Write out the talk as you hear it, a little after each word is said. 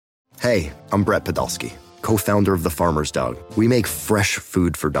Hey, I'm Brett Podolsky, co-founder of The Farmer's Dog. We make fresh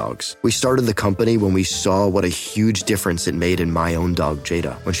food for dogs. We started the company when we saw what a huge difference it made in my own dog,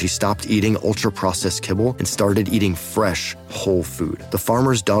 Jada, when she stopped eating ultra-processed kibble and started eating fresh, whole food. The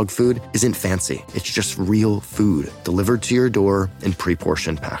Farmer's Dog food isn't fancy. It's just real food delivered to your door in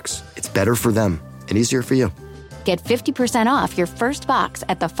pre-portioned packs. It's better for them and easier for you. Get 50% off your first box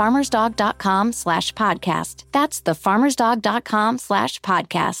at thefarmersdog.com/podcast. That's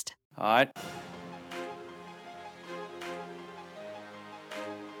thefarmersdog.com/podcast. All right.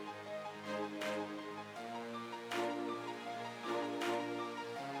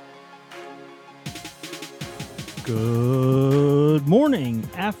 Good morning,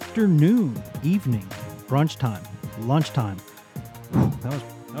 afternoon, evening, brunch time, lunchtime. That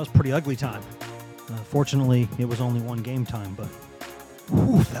was pretty ugly time. Fortunately, it was only one game time, but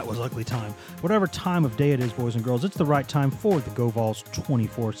that was ugly time. Whatever time of day it is, boys and girls, it's the right time for the Go Vols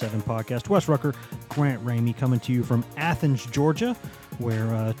 24/7 podcast. Wes Rucker, Grant Ramey coming to you from Athens, Georgia,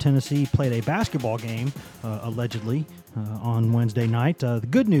 where Tennessee played a basketball game, allegedly, on Wednesday night. The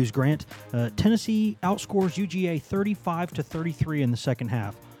good news, Grant, Tennessee outscores UGA 35-33 in the second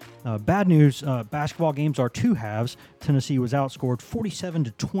half. Bad news, basketball games are two halves. Tennessee was outscored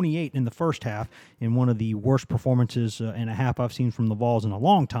 47-28 in the first half in one of the worst performances and a half I've seen from the Vols in a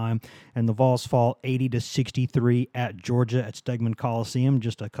long time. And the Vols fall 80-63 at Georgia at Stegman Coliseum,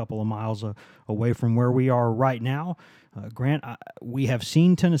 just a couple of miles away from where we are right now. Grant, we have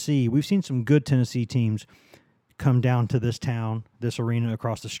seen Tennessee. We've seen some good Tennessee teams come down to this town, this arena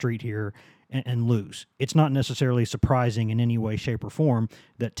across the street here, and lose. It's not necessarily surprising in any way, shape, or form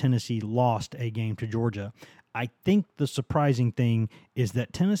that Tennessee lost a game to Georgia. I think the surprising thing is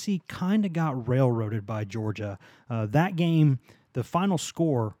that Tennessee kind of got railroaded by Georgia. That game, the final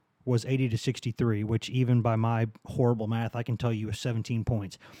score was 80-63, which even by my horrible math, I can tell you is 17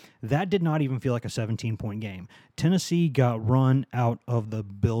 points. That did not even feel like a 17-point game. Tennessee got run out of the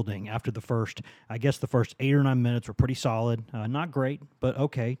building after the first 8 or 9 minutes were pretty solid. Not great, but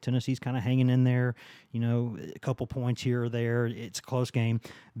okay. Tennessee's kind of hanging in there, a couple points here or there. It's a close game.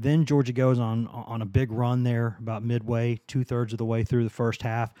 Then Georgia goes on a big run there about midway, 2/3 of the way through the first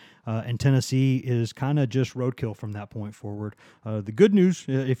half, and Tennessee is kind of just roadkill from that point forward. The good news,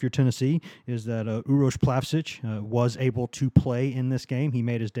 if you're Tennessee, is that Uroš Plavšić was able to play in this game. He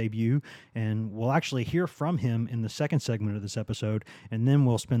made his debut, and we'll actually hear from him in the second segment of this episode, and then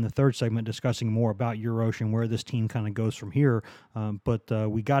we'll spend the third segment discussing more about Uroš and where this team kind of goes from here. But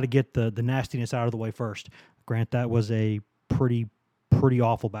we got to get the nastiness out of the way first. Grant, that was a pretty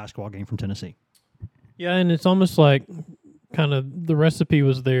awful basketball game from Tennessee. Yeah, and it's almost like kind of the recipe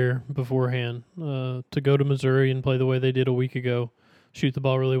was there beforehand to go to Missouri and play the way they did a week ago, shoot the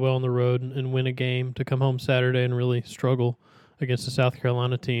ball really well on the road and win a game, to come home Saturday and really struggle against the South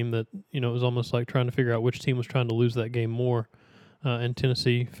Carolina team that, it was almost like trying to figure out which team was trying to lose that game more. And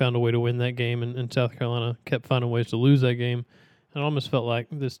Tennessee found a way to win that game, and South Carolina kept finding ways to lose that game. And it almost felt like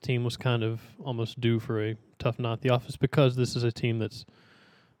this team was kind of almost due for a tough night at the office, because this is a team that's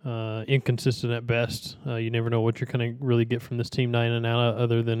inconsistent at best. You never know what you're going to really get from this team night in and out,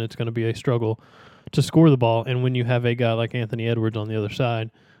 other than it's going to be a struggle to score the ball. And when you have a guy like Anthony Edwards on the other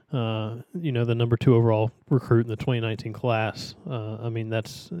side, the number 2 overall recruit in the 2019 class,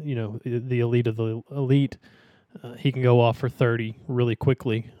 that's, the elite of the elite. He can go off for 30 really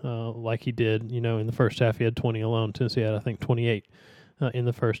quickly, like he did. In the first half, he had 20 alone. Tennessee had, I think, 28 in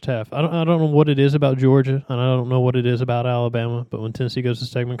the first half. I don't know what it is about Georgia, and I don't know what it is about Alabama, but when Tennessee goes to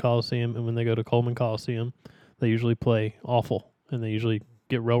Stegman Coliseum and when they go to Coleman Coliseum, they usually play awful, and they usually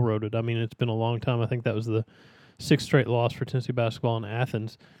get railroaded. It's been a long time. I think that was the 6th straight loss for Tennessee basketball in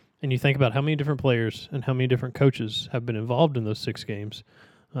Athens. And you think about how many different players and how many different coaches have been involved in those 6 games.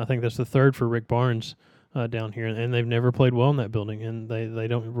 I think that's the 3rd for Rick Barnes down here, and they've never played well in that building, and they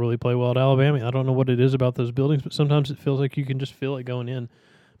don't really play well at Alabama. I don't know what it is about those buildings, but sometimes it feels like you can just feel it going in.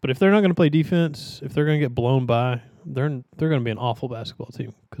 But if they're not going to play defense, if they're going to get blown by, they're going to be an awful basketball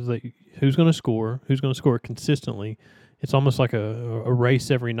team, because who's going to score? Who's going to score consistently? It's almost like a race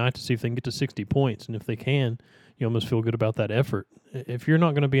every night to see if they can get to 60 points, and if they can, you almost feel good about that effort. If you're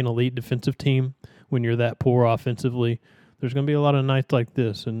not going to be an elite defensive team when you're that poor offensively, there's going to be a lot of nights like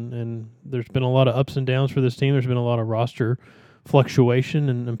this, and there's been a lot of ups and downs for this team. There's been a lot of roster fluctuation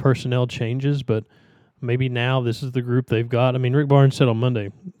and personnel changes, but maybe now this is the group they've got. Rick Barnes said on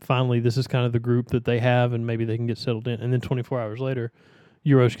Monday, finally this is kind of the group that they have, and maybe they can get settled in. And then 24 hours later,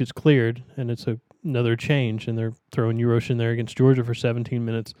 Uroš gets cleared, and it's another change, and they're throwing Uroš in there against Georgia for 17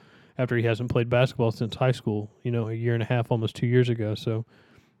 minutes after he hasn't played basketball since high school, a year and a half, almost 2 years ago. So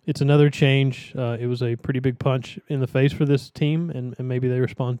it's another change. It was a pretty big punch in the face for this team, and maybe they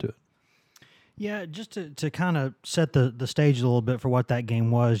respond to it. Yeah, just to kind of set the stage a little bit for what that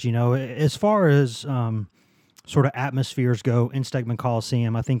game was, as far as sort of atmospheres go in Stegman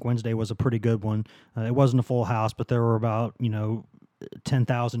Coliseum, I think Wednesday was a pretty good one. It wasn't a full house, but there were about,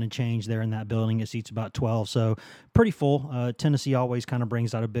 10,000 and change there in that building. It seats about 12, so pretty full. Tennessee always kind of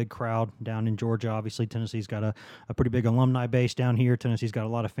brings out a big crowd down in Georgia. Obviously, Tennessee's got a pretty big alumni base down here. Tennessee's got a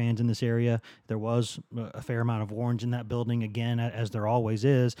lot of fans in this area. There was a fair amount of orange in that building, again, as there always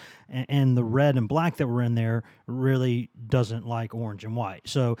is, and the red and black that were in there really doesn't like orange and white.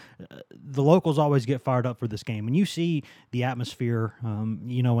 So the locals always get fired up for this game, and you see the atmosphere,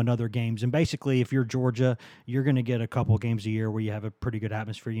 in other games. And basically, if you're Georgia, you're going to get a couple games a year where you have a pretty good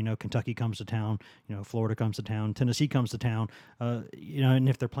atmosphere. Kentucky comes to town, Florida comes to town, Tennessee comes to town, and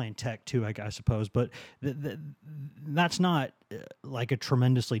if they're playing Tech too, I suppose. But that's not like a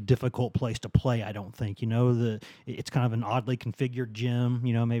tremendously difficult place to play, I don't think. It's kind of an oddly configured gym.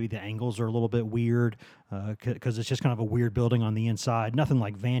 Maybe the angles are a little bit weird because it's just kind of a weird building on the inside. Nothing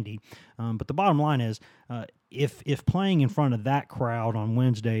like Vandy. But the bottom line is, if playing in front of that crowd on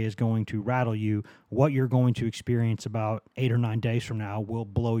Wednesday is going to rattle you, what you're going to experience about 8 or 9 days from now will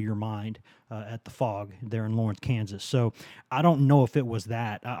blow your mind at the Fog there in Lawrence, Kansas. So I don't know if it was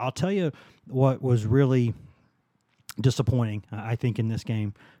that. I'll tell you what was really disappointing, I think, in this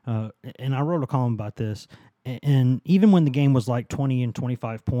game. And I wrote a column about this. And even when the game was like 20 and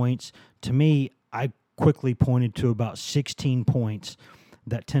 25 points, to me, I quickly pointed to about 16 points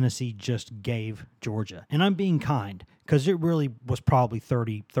that Tennessee just gave Georgia. And I'm being kind because it really was probably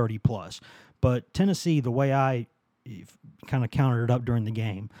 30 plus. But Tennessee, the way I kind of counted it up during the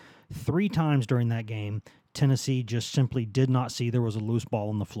game, 3 times during that game, Tennessee just simply did not see there was a loose ball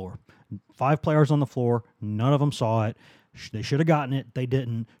on the floor. 5 players on the floor, none of them saw it. They should have gotten it. They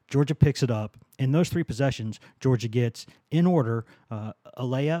didn't. Georgia picks it up. In those 3 possessions, Georgia gets, in order, a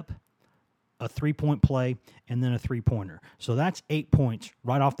layup, a 3-point play, and then a 3-pointer. So that's 8 points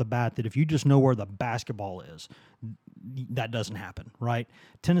right off the bat that if you just know where the basketball is, that doesn't happen, right?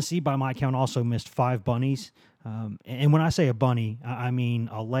 Tennessee, by my count, also missed 5 bunnies. And when I say a bunny, I mean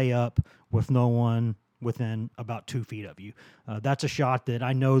a layup with no one within about 2 feet of you. That's a shot that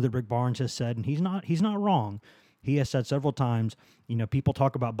I know that Rick Barnes has said, and he's not wrong. He has said several times, people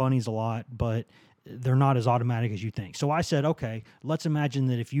talk about bunnies a lot, but they're not as automatic as you think. So I said, okay, let's imagine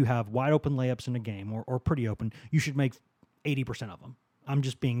that if you have wide open layups in a game or pretty open, you should make 80% of them.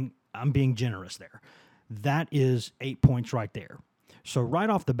 I'm being generous there. That is 8 points right there. So right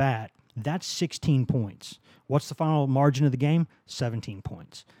off the bat, that's 16 points. What's the final margin of the game? 17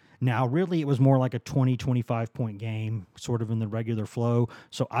 points. Now, really, it was more like a 20, 25-point game, sort of in the regular flow.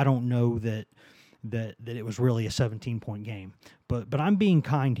 So I don't know that it was really a 17-point game. But I'm being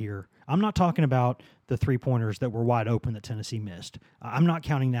kind here. I'm not talking about the 3-pointers that were wide open that Tennessee missed. I'm not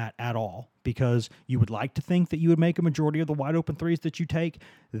counting that at all because you would like to think that you would make a majority of the wide open threes that you take.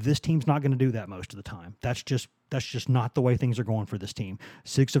 This team's not going to do that most of the time. That's just not the way things are going for this team.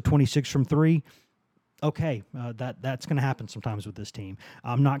 6 of 26 from 3. Okay, that's going to happen sometimes with this team.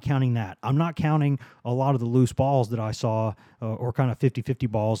 I'm not counting that. I'm not counting a lot of the loose balls that I saw or kind of 50-50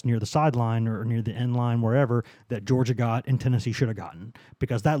 balls near the sideline or near the end line, wherever, that Georgia got and Tennessee should have gotten,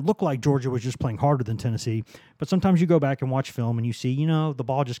 because that looked like Georgia was just playing harder than Tennessee. But sometimes you go back and watch film and you see, the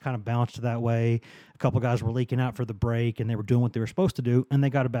ball just kind of bounced that way. A couple guys were leaking out for the break and they were doing what they were supposed to do and they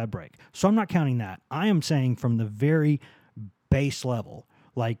got a bad break. So I'm not counting that. I am saying from the very base level,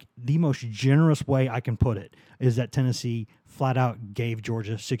 like the most generous way I can put it is that Tennessee flat out gave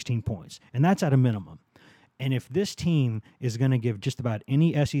Georgia 16 points. And that's at a minimum. And if this team is going to give just about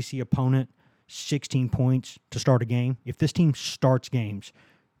any SEC opponent 16 points to start a game, if this team starts games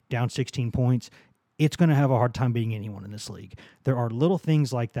down 16 points, it's going to have a hard time beating anyone in this league. There are little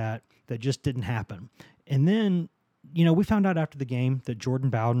things like that just didn't happen. And then, we found out after the game that Jordan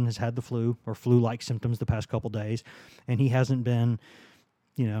Bowden has had the flu or flu-like symptoms the past couple days, and he hasn't been...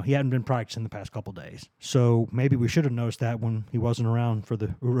 he hadn't been practicing the past couple days. So maybe we should have noticed that when he wasn't around for the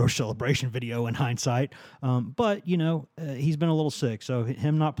Urosh celebration video in hindsight. But he's been a little sick. So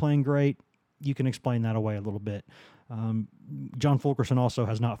him not playing great, you can explain that away a little bit. John Fulkerson also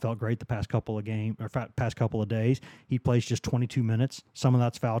has not felt great the past couple of days. He plays just 22 minutes. Some of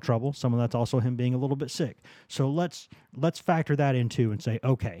that's foul trouble. Some of that's also him being a little bit sick. So let's factor that in too and say,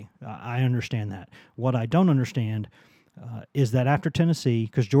 okay, I understand that. What I don't understand is that after Tennessee,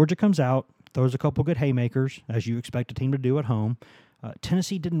 because Georgia comes out, throws a couple good haymakers, as you expect a team to do at home,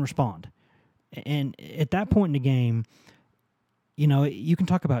 Tennessee didn't respond. And at that point in the game, you can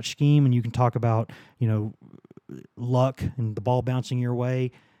talk about scheme and you can talk about, luck and the ball bouncing your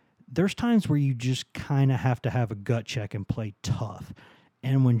way. There's times where you just kind of have to have a gut check and play tough.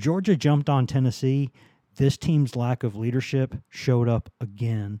 And when Georgia jumped on Tennessee, this team's lack of leadership showed up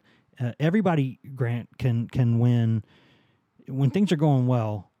again. Everybody, Grant, can win. When things are going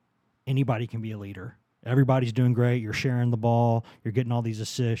well, anybody can be a leader. Everybody's doing great. You're sharing the ball. You're getting all these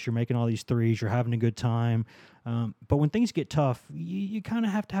assists. You're making all these threes. You're having a good time. But when things get tough, you kind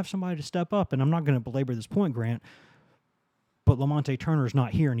of have to have somebody to step up. And I'm not going to belabor this point, Grant, but Lamonte Turner's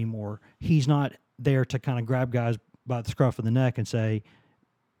not here anymore. He's not there to kind of grab guys by the scruff of the neck and say,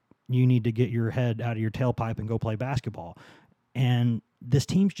 you need to get your head out of your tailpipe and go play basketball. And this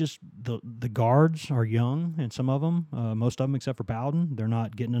team's just, the guards are young, and some of them, most of them except for Bowden, they're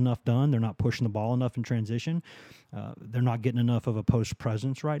not getting enough done. They're not pushing the ball enough in transition. They're not getting enough of a post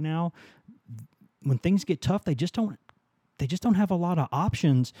presence right now. When things get tough, they just don't have a lot of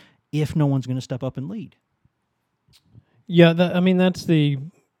options if no one's going to step up and lead. Yeah, that's the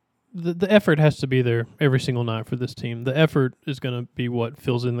effort has to be there every single night for this team. The effort is going to be what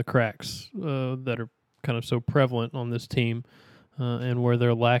fills in the cracks that are kind of so prevalent on this team, and where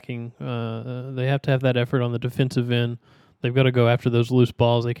they're lacking. They have to have that effort on the defensive end. They've got to go after those loose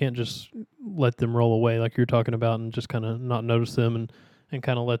balls. They can't just let them roll away like you're talking about and just kind of not notice them and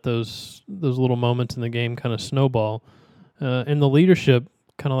kind of let those little moments in the game kind of snowball. And the leadership,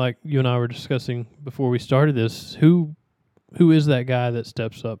 kind of like you and I were discussing before we started this, who is that guy that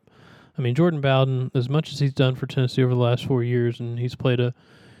steps up? I mean, Jordan Bowden, as much as he's done for Tennessee over the last 4 years, and he's played a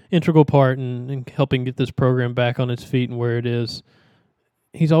integral part in helping get this program back on its feet and where it is,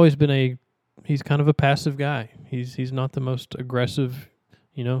 he's always been he's kind of a passive guy. He's not the most aggressive,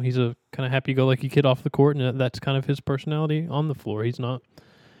 he's a kind of happy-go-lucky kid off the court, and that's kind of his personality on the floor. He's not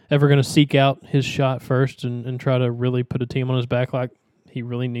ever going to seek out his shot first and try to really put a team on his back like he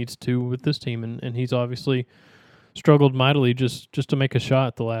really needs to with this team, and he's obviously struggled mightily just to make a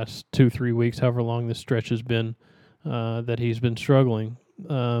shot the last 2-3 weeks, however long this stretch has been that he's been struggling.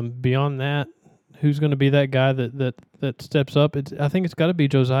 Beyond that, who's going to be that guy that steps up? I think it's got to be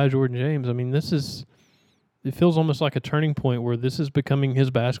Josiah Jordan-James. I mean, it feels almost like a turning point where this is becoming his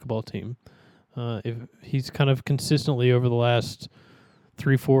basketball team. If he's kind of consistently over the last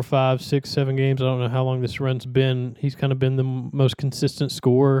 3, 4, 5, 6, 7 games, I don't know how long this run's been, he's kind of been the most consistent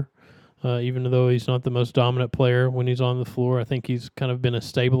scorer. Even though he's not the most dominant player when he's on the floor, I think he's kind of been a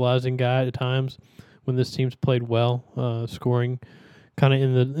stabilizing guy at times when this team's played well, scoring kind of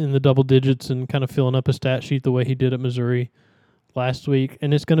in the double digits and kind of filling up a stat sheet the way he did at Missouri last week.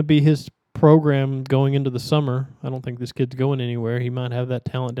 And it's going to be his program going into the summer. I don't think this kid's going anywhere. He might have that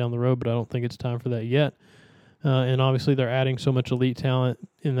talent down the road, but I don't think it's time for that yet. And obviously they're adding so much elite talent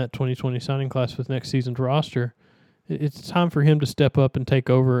in that 2020 signing class with next season's roster. It's time for him to step up and take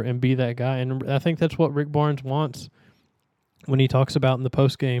over and be that guy. And I think that's what Rick Barnes wants when he talks about in the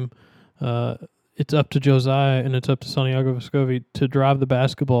postgame. It's up to Josiah and it's up to Santiago Vescovi to drive the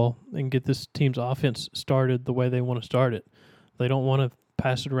basketball and get this team's offense started the way they want to start it. They don't want to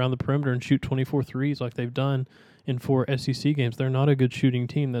pass it around the perimeter and shoot 24 threes like they've done in 4 SEC games. They're not a good shooting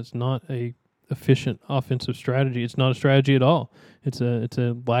team. That's not a efficient offensive strategy. It's not a strategy at all. It's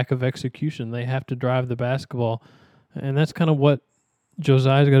a lack of execution. They have to drive the basketball. And that's kind of what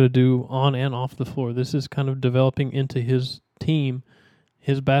Josiah's got to do on and off the floor. This is kind of developing into his team,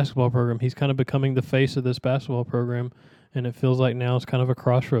 his basketball program. He's kind of becoming the face of this basketball program, and it feels like now it's kind of a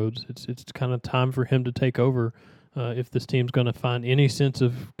crossroads. It's kind of time for him to take over if this team's going to find any sense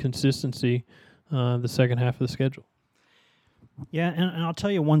of consistency the second half of the schedule. Yeah, and I'll tell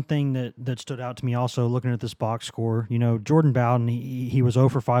you one thing that stood out to me also looking at this box score. Jordan Bowden, he was 0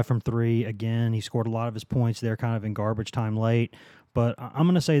 for 5 from 3 again. He scored a lot of his points there kind of in garbage time late. But I'm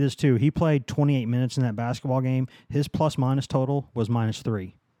going to say this too. He played 28 minutes in that basketball game. His plus-minus total was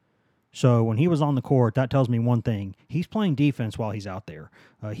 -3. So when he was on the court, that tells me one thing. He's playing defense while he's out there.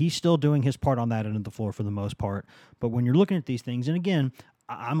 He's still doing his part on that end of the floor for the most part. But when you're looking at these things, and again,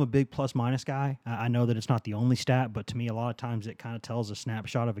 I'm a big plus-minus guy. I know that it's not the only stat, but to me, a lot of times it kind of tells a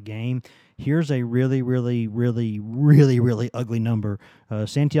snapshot of a game. Here's a really, really, really, really, really ugly number.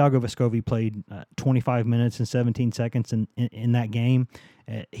 Santiago Vescovi played 25 minutes and 17 seconds in that game.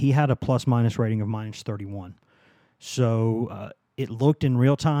 He had a plus-minus rating of -31. So it looked in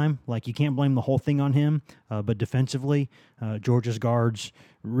real time like you can't blame the whole thing on him, but defensively, Georgia's guards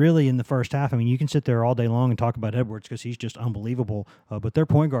really in the first half, I mean, you can sit there all day long and talk about Edwards because he's just unbelievable, but their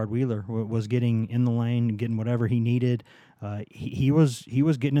point guard, Wheeler, was getting in the lane and getting whatever he needed. He was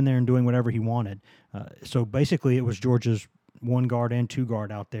getting in there and doing whatever he wanted. So basically it was Georgia's one guard and two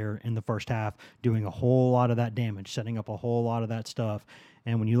guard out there in the first half, doing a whole lot of that damage, setting up a whole lot of that stuff.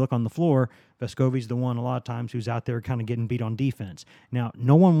 And when you look on the floor, Vescovi's the one a lot of times who's out there kind of getting beat on defense. Now,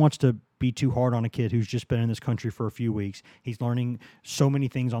 no one wants to be too hard on a kid who's just been in this country for a few weeks. He's learning so many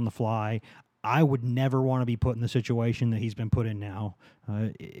things on the fly. I would never want to be put in the situation that he's been put in now.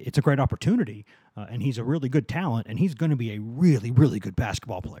 It's a great opportunity, and he's a really good talent, and he's going to be a really, really good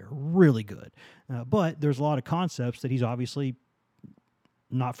basketball player, really good. But there's a lot of concepts that he's obviously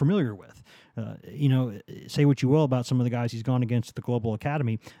not familiar with. Say what you will about some of the guys he's gone against at the Global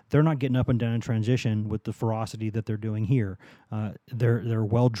Academy, they're not getting up and down in transition with the ferocity that they're doing here. They're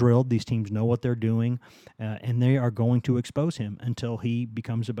well drilled. These teams know what they're doing, and they are going to expose him until he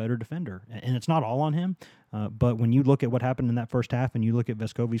becomes a better defender. And it's not all on him, but when you look at what happened in that first half and you look at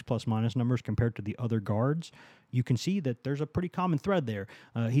Vescovi's plus-minus numbers compared to the other guards, you can see that there's a pretty common thread there.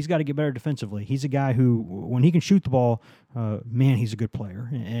 He's got to get better defensively. He's a guy who, when he can shoot the ball, man, he's a good player.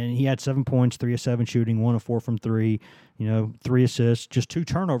 And he had 7 points, 3 of 7 shooting, 1 of 4 from 3, 3 assists, just 2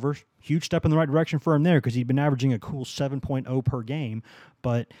 turnovers. Huge step in the right direction for him there because he'd been averaging a cool 7.0 per game.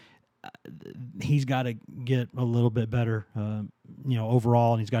 But he's got to get a little bit better,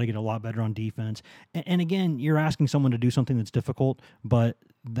 overall, and he's got to get a lot better on defense. And again, you're asking someone to do something that's difficult, but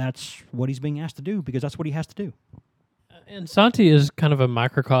that's what he's being asked to do because that's what he has to do. And Santi is kind of a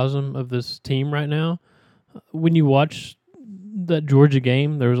microcosm of this team right now. When you watch that Georgia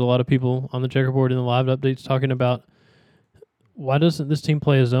game, there was a lot of people on the checkerboard in the live updates talking about why doesn't this team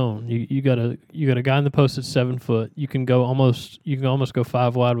play a zone? You got a guy in the post that's 7 foot. You can almost go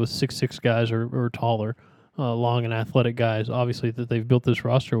 5 wide with 6'6" guys or taller, long and athletic guys. Obviously that they've built this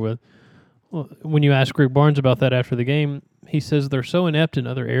roster with. Well, when you ask Rick Barnes about that after the game, he says they're so inept in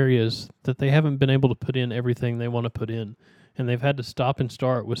other areas that they haven't been able to put in everything they want to put in, and they've had to stop and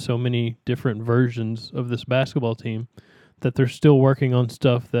start with so many different versions of this basketball team that they're still working on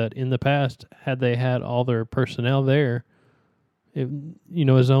stuff that in the past, had they had all their personnel there,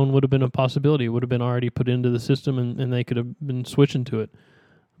 a zone would have been a possibility. It would have been already put into the system, and they could have been switching to it.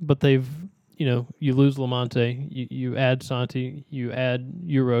 But they've, you lose Lamonte, you add Santi, you add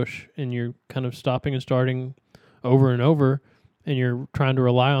Urosh, and you're kind of stopping and starting over and over, and you're trying to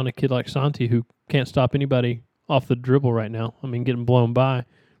rely on a kid like Santi who can't stop anybody off the dribble right now. I mean, getting blown by.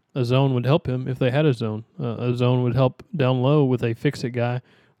 A zone would help him if they had a zone. A zone would help down low with a fix-it guy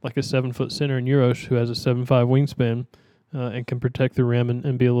like a 7-foot center in Urosh who has a 7'5" wingspan and can protect the rim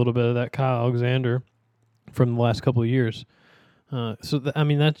and be a little bit of that Kyle Alexander from the last couple of years.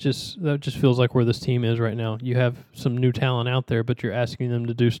 That just feels like where this team is right now. You have some new talent out there, but you're asking them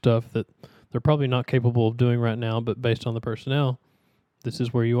to do stuff that they're probably not capable of doing right now, but based on the personnel, this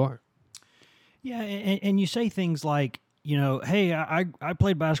is where you are. Yeah, and you say things like, hey, I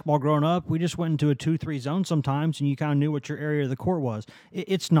played basketball growing up. We just went into a 2-3 zone sometimes, and you kind of knew what your area of the court was.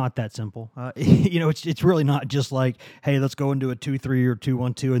 It's not that simple. It's really not just like, hey, let's go into a 2-3 or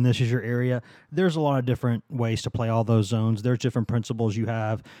 2-1-2, and this is your area. There's a lot of different ways to play all those zones. There's different principles you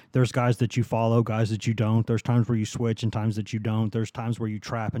have. There's guys that you follow, guys that you don't. There's times where you switch and times that you don't. There's times where you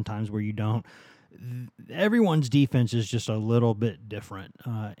trap and times where you don't. Everyone's defense is just a little bit different.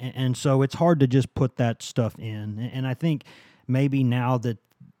 And so it's hard to just put that stuff in. And I think maybe now that,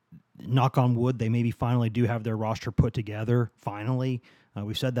 knock on wood, they maybe finally do have their roster put together, finally.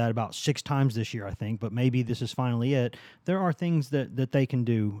 We've said that about 6 times this year, I think, but maybe this is finally it. There are things that they can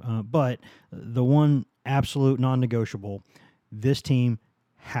do. But the one absolute non-negotiable, this team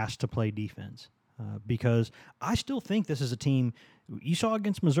has to play defense. Because I still think this is a team, you saw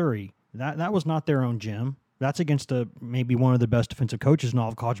against Missouri, that was not their own gym. That's against maybe one of the best defensive coaches in all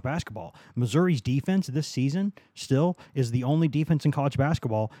of college basketball. Missouri's defense this season still is the only defense in college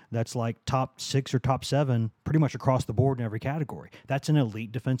basketball that's like top 6 or top 7 pretty much across the board in every category. That's an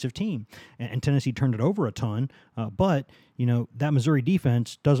elite defensive team. And Tennessee turned it over a ton. But that Missouri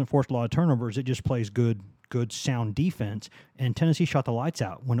defense doesn't force a lot of turnovers. It just plays good, sound defense, and Tennessee shot the lights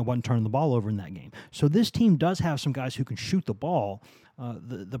out when it wasn't turning the ball over in that game. So this team does have some guys who can shoot the ball.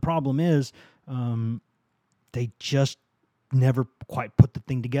 The problem is they just never quite put the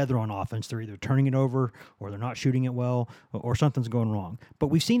thing together on offense. They're either turning it over or they're not shooting it well or something's going wrong. But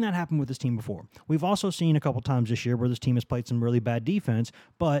we've seen that happen with this team before. We've also seen a couple times this year where this team has played some really bad defense,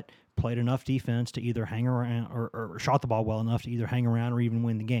 but played enough defense to either hang around or shot the ball well enough to either hang around or even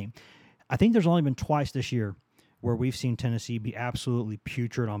win the game. I think there's only been twice this year where we've seen Tennessee be absolutely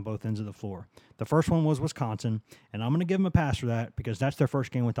putrid on both ends of the floor. The first one was Wisconsin, and I'm going to give them a pass for that because that's their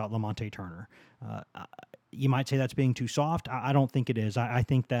first game without Lamonte Turner. You might say that's being too soft. I don't think it is. I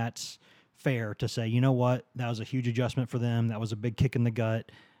think that's fair to say, you know what, that was a huge adjustment for them. That was a big kick in the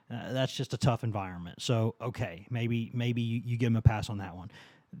gut. That's just a tough environment. So, okay, maybe you give them a pass on that one.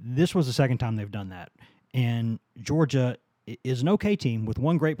 This was the second time they've done that. And Georgia is an okay team with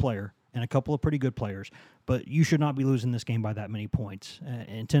one great player and a couple of pretty good players, but you should not be losing this game by that many points.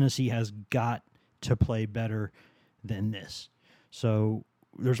 And Tennessee has got to play better than this. So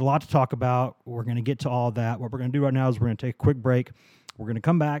there's a lot to talk about. We're going to get to all of that. What we're going to do right now is we're going to take a quick break. We're going to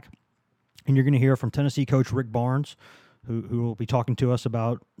come back, and you're going to hear from Tennessee coach Rick Barnes, who will be talking to us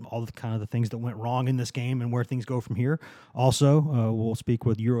about all the kind of the things that went wrong in this game and where things go from here. Also, we'll speak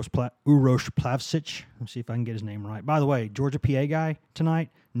with Uroš Plavšič. Let's see if I can get his name right. By the way, Georgia PA guy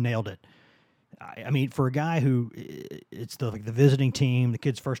tonight nailed it. I mean, for a guy who it's the visiting team, the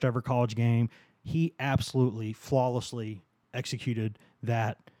kid's first ever college game, he absolutely flawlessly executed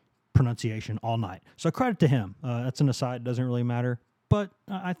that pronunciation all night. So credit to him. That's an aside; doesn't really matter. But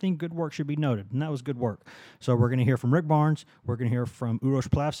I think good work should be noted, and that was good work. So we're going to hear from Rick Barnes, we're going to hear from Uroš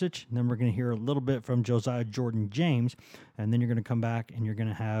Plavšič, and then we're going to hear a little bit from Josiah Jordan James, and then you're going to come back and you're going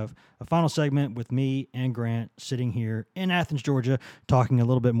to have a final segment with me and Grant sitting here in Athens, Georgia, talking a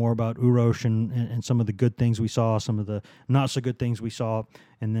little bit more about Uroš and some of the good things we saw, some of the not so good things we saw,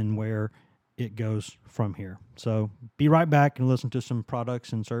 and then where it goes from here. So be right back and listen to some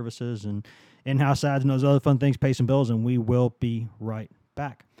products and services and in-house ads and those other fun things, pay some bills, and we will be right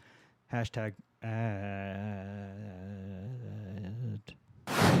back. Hashtag ad.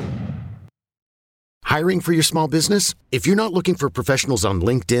 Hiring for your small business? If you're not looking for professionals on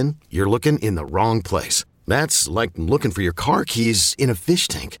LinkedIn, you're looking in the wrong place. That's like looking for your car keys in a fish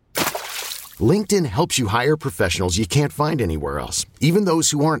tank. LinkedIn helps you hire professionals you can't find anywhere else, even those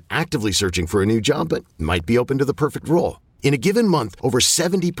who aren't actively searching for a new job but might be open to the perfect role. In a given month, over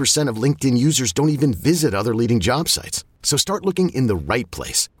 70% of LinkedIn users don't even visit other leading job sites. So start looking in the right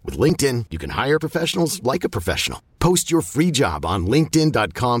place. With LinkedIn, you can hire professionals like a professional. Post your free job on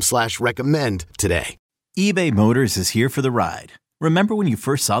linkedin.com/recommend today. eBay Motors is here for the ride. Remember when you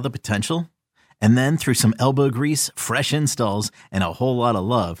first saw the potential? And then through some elbow grease, fresh installs, and a whole lot of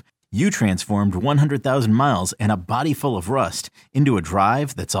love, you transformed 100,000 miles and a body full of rust into a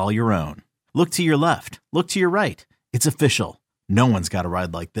drive that's all your own. Look to your left. Look to your right. It's official. No one's got a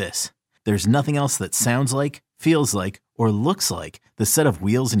ride like this. There's nothing else that sounds like, feels like, or looks like the set of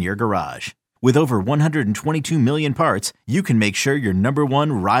wheels in your garage. With over 122 million parts, you can make sure your number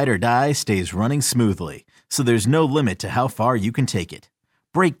one ride or die stays running smoothly, so there's no limit to how far you can take it.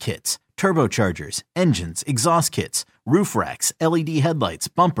 Brake kits, turbochargers, engines, exhaust kits, roof racks, LED headlights,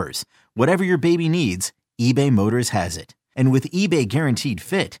 bumpers, whatever your baby needs, eBay Motors has it. And with eBay Guaranteed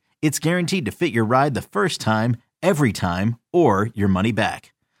Fit, it's guaranteed to fit your ride the first time, every time, or your money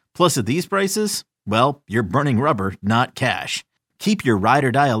back. Plus, at these prices, well, you're burning rubber, not cash. Keep your ride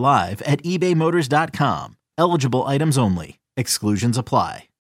or die alive at ebaymotors.com. Eligible items only. Exclusions apply.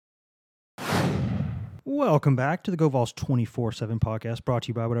 Welcome back to the GoVols 24/7 podcast, brought to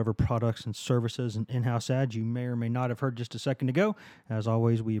you by whatever products and services and in-house ads you may or may not have heard just a second ago. As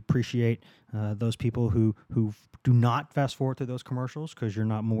always, we appreciate those people who do not fast forward through those commercials because you're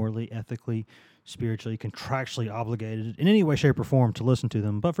not morally, ethically, spiritually, contractually obligated in any way, shape, or form to listen to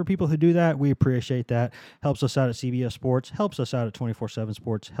them. But for people who do that, we appreciate that. Helps us out at CBS Sports, helps us out at 24/7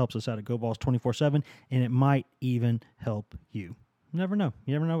 Sports, helps us out at GoVols 24/7, and it might even help you. You never know.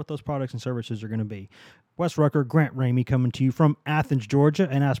 You never know what those products and services are going to be. Wes Rucker, Grant Ramey coming to you from Athens, Georgia.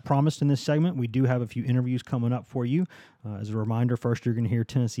 And as promised in this segment, we do have a few interviews coming up for you. As a reminder, first you're going to hear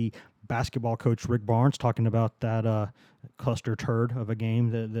Tennessee basketball coach Rick Barnes talking about that cluster turd of a game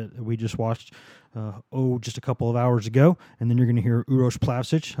that we just watched just a couple of hours ago. And then you're going to hear Uroš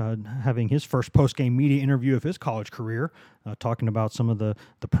Plavšič having his first post-game media interview of his college career, talking about some of the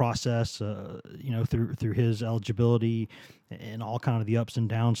process, through his eligibility and all kind of the ups and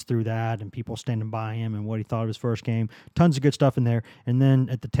downs through that and people standing by him and what he thought of his first game. Tons of good stuff in there. And then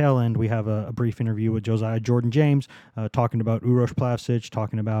at the tail end, we have a brief interview with Josiah Jordan James, talking about Uroš Plavšič,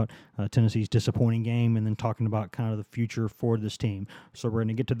 talking about Tennessee's disappointing game, and then talking about kind of the future for this team. So we're going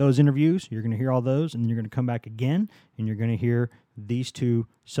to get to those interviews. You're going to hear all those, and then you're going to come back again, and you're going to hear these two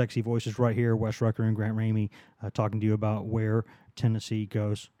sexy voices right here, Wes Rucker and Grant Ramey, talking to you about where Tennessee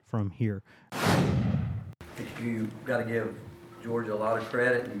goes from here. You've got to give Georgia a lot of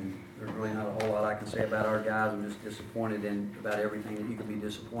credit, and there's really not a whole lot I can say about our guys. I'm just disappointed in about everything that you could be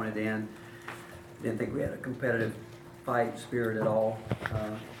disappointed in. Didn't think we had a competitive fight spirit at all,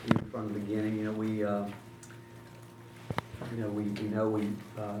 even from the beginning. We have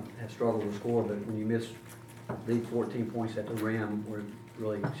struggled to score, but when you miss lead 14 points at the rim, where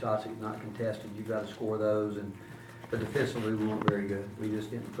really shots are not contested, you've got to score those. But defensively, we weren't very good. We just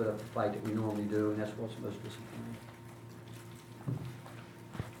didn't put up the fight that we normally do, and that's what's most disappointing.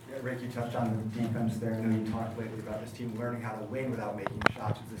 Rick, you touched on the defense there. I know you talked lately about this team learning how to win without making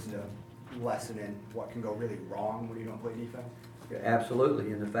shots. Is this a lesson in what can go really wrong when you don't play defense? Yeah,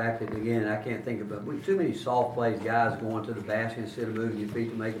 absolutely, and the fact that, again, I can't think of it. Too many soft plays, guys going to the basket instead of moving your feet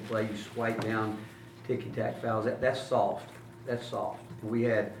to make a play. You swipe down, ticky-tack fouls. That's soft. That's soft. And we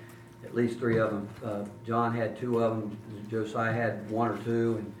had at least 3 of them. John had 2 of them. Josiah had 1 or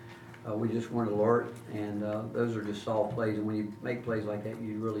 2, and we just weren't alert. And those are just soft plays. And when you make plays like that,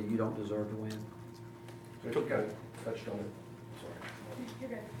 you don't deserve to win. You kind of touched on it. Sorry. You're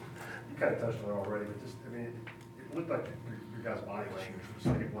good. You kind of touched on it already, but just, I mean, it looked like your guys' body language was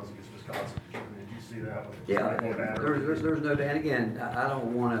like it was against Wisconsin. I mean, did you see that? Yeah, there's no doubt. And again, I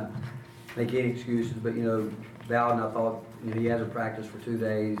don't want to make any excuses, but, Bowden, I thought, he hasn't practiced for 2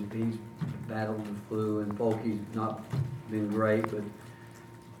 days. He's battled the flu, and Folky's not been great, but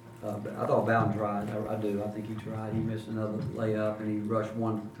I thought Bowden tried. I do. I think he tried. He missed another layup, and he rushed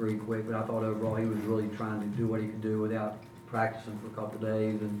 1-3 quick, but I thought overall he was really trying to do what he could do without practicing for a couple of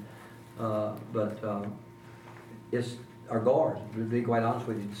days. And it's our guards, to be quite honest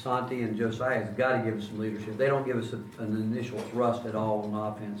with you. Santi and Josiah has got to give us some leadership. They don't give us an initial thrust at all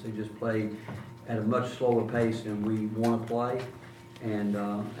on offense. They just play at a much slower pace than we want to play. And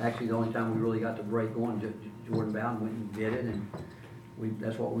actually, the only time we really got the break going, Jordan Bowden went and did it, and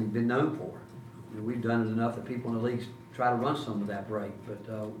that's what we've been known for. We've done it enough that people in the league try to run some of that break, but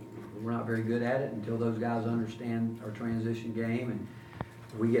we're not very good at it until those guys understand our transition game. And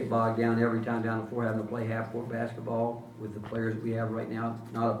we get bogged down every time down the floor having to play half-court basketball with the players that we have right now.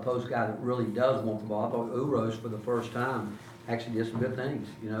 Not a post guy that really does want the ball. I thought Uros, for the first time, actually did some good things.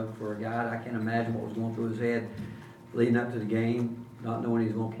 For a guy, I can't imagine what was going through his head leading up to the game, not knowing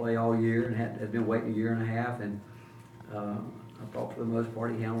he's going to play all year, and has been waiting 1.5 years. And I thought for the most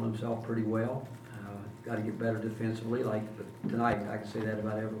part he handled himself pretty well. Got to get better defensively. But tonight, I can say that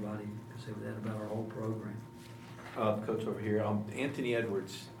about everybody. I can say that about our whole program. Coach over here, Anthony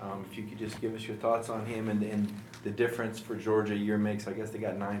Edwards, if you could just give us your thoughts on him and the difference for Georgia a year makes. I guess they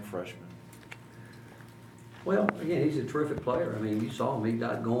got 9 freshmen. Well, again, he's a terrific player. I mean, you saw him, he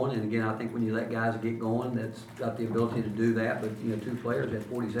got going, and again, I think when you let guys get going, that's got the ability to do that. But 2 players had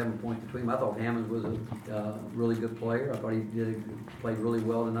 47 points between them. I thought Hammonds was a really good player. I thought he played really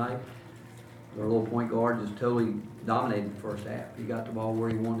well tonight. Their little point guard just totally dominated the first half. He got the ball where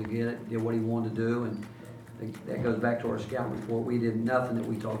he wanted to get it, did what he wanted to do, and that goes back to our scout report. We did nothing that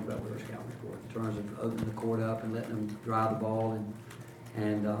we talked about with our scout report in terms of opening the court up and letting them drive the ball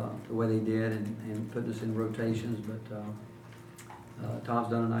and the way they did and putting us in rotations. But Tom's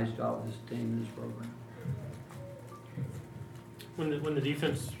done a nice job with this team and this program. When the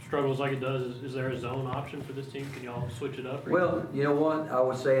defense struggles like it does, is there a zone option for this team? Can y'all switch it up? Well, you know what? I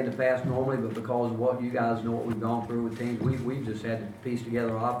would say in the past normally, but because of what you guys know what we've gone through with teams, we've just had to piece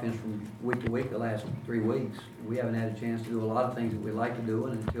together our offense from week to week the last 3 weeks. We haven't had a chance to do a lot of things that we like to do,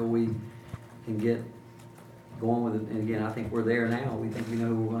 and until we can get going with it. And again, I think we're there now. We think we know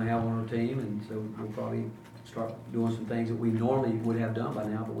who we're going to have on our team, and so we'll probably start doing some things that we normally would have done by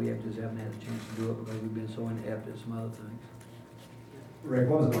now, but we just haven't had a chance to do it because we've been so inept at some other things. Rick,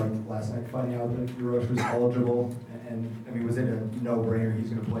 what was it like last night finding out that Uros was eligible? And I mean, was it a no-brainer he's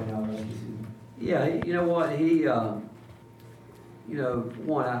going to play now the rest of the season? Yeah, you know what? He,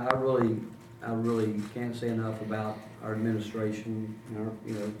 one, I really can't say enough about our administration,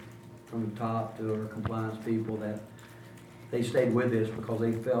 from the top to our compliance people, that they stayed with this because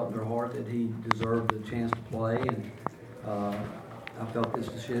they felt in their heart that he deserved the chance to play. And I felt this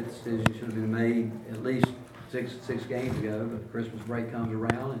decision should have been made at least six games ago, but Christmas break comes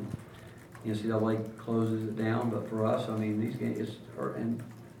around and NCAA closes it down. But for us, I mean, these games, and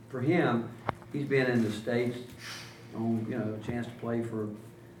for him, he's been in the States on, a chance to play for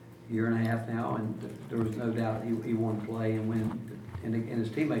 1.5 years now, and there was no doubt he wanted to play and win, and his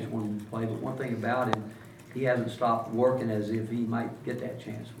teammates wanted him to play. But one thing about him, he hasn't stopped working as if he might get that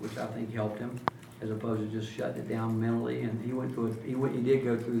chance, which I think helped him, as opposed to just shutting it down mentally. And he went through it. He did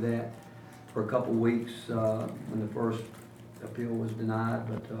go through that for a couple weeks when the first appeal was denied.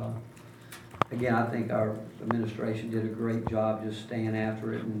 But again, I think our administration did a great job just staying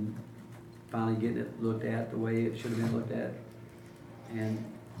after it and finally getting it looked at the way it should have been looked at.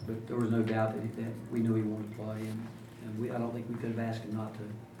 But there was no doubt that we knew he wanted to play, and I don't think we could have asked him not to.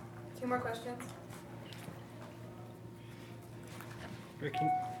 2 more questions. Rick,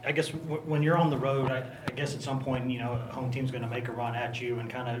 I guess when you're on the road, I guess at some point, a home team's going to make a run at you and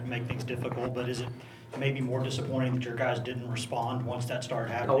kind of make things difficult. But is it maybe more disappointing that your guys didn't respond once that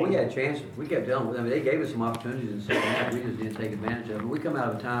started happening? Oh, we had chances. We kept dealing with them. They gave us some opportunities in the second half. We just didn't take advantage of them. We come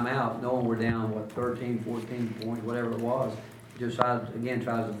out of a timeout knowing we're down, 13, 14 points, whatever it was.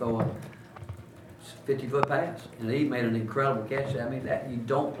 tries to throw a 50-foot pass, and he made an incredible catch. I mean, that you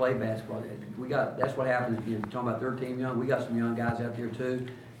don't play basketball. That's what happens. You're talking about their team young. We got some young guys out there too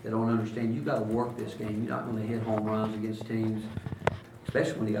that don't understand. You got to work this game. You're not going to hit home runs against teams,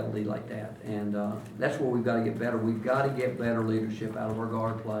 especially when you got a lead like that. And that's where we've got to get better. We've got to get better leadership out of our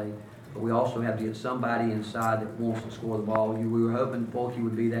guard play, but we also have to get somebody inside that wants to score the ball. We were hoping Polky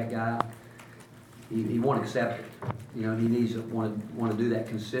would be that guy. He won't accept it. You know, he needs to want to do that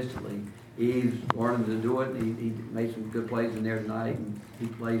consistently. He's learning to do it. He made some good plays in there tonight, and he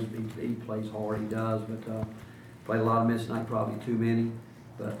plays hard. He does, but played a lot of minutes tonight, probably too many.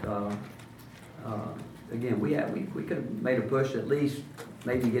 But again, we could have made a push at least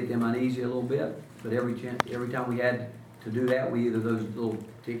maybe get them uneasy a little bit. But every time we had to do that, we either those little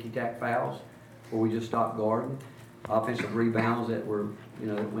ticky-tack fouls, or we just stopped guarding. Offensive rebounds that were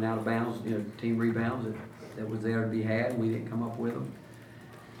that went out of bounds, team rebounds that was there to be had, and we didn't come up with them.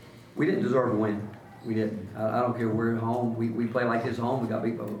 We didn't deserve to win. We didn't. I don't care. We're at home. We play like this at home. We got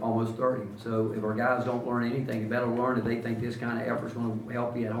beat by almost 30. So if our guys don't learn anything, you better learn if they think this kind of effort's going to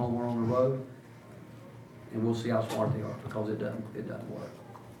help you at home or on the road. And we'll see how smart they are, because it doesn't work.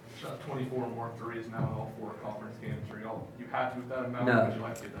 Shot 24 or more threes now in all 4 conference games. You happy with that amount? No. Or would you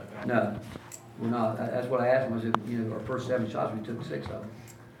like to get that down? No, we're not. That's what I asked them. I said, our first 7 shots, we took 6 of them.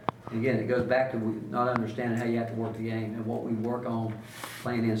 And again, it goes back to not understanding how you have to work the game and what we work on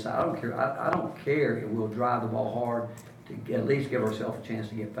playing inside. I don't care. I don't care if we'll drive the ball hard to at least give ourselves a chance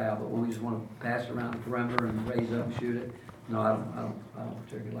to get fouled. But when we just want to pass it around the perimeter and raise up and shoot it, no, I don't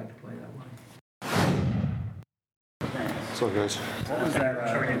particularly like to play that way. What's up, guys? What was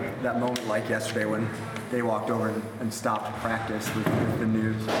that moment like yesterday when they walked over and stopped practice with the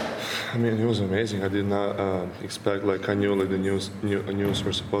news? I mean, it was amazing. I did not expect, I knew the news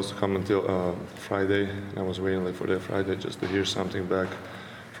were supposed to come until Friday. I was waiting for that Friday just to hear something back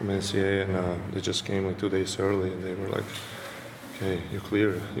from NCAA, and they just came 2 days early, and they were like, okay, you're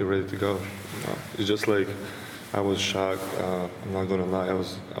clear, you're ready to go. It's just I was shocked. I'm not gonna lie. I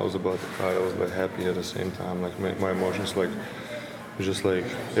was about to cry. I was happy at the same time. My emotions, it was just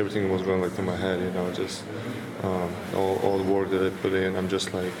everything was going through my head. Just all the work that I put in. I'm just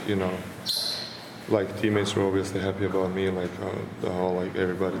teammates were obviously happy about me. The whole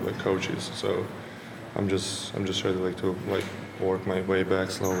everybody coaches. So I'm just ready to work my way back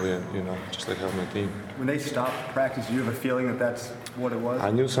slowly and just help my team. When they stopped practice, do you have a feeling that that's what it was?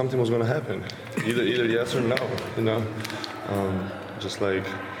 I knew something was going to happen, either yes or no.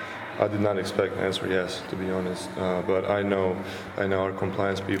 I did not expect an answer yes, to be honest. But I know our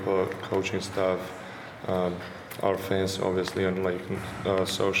compliance people, coaching staff, our fans, obviously on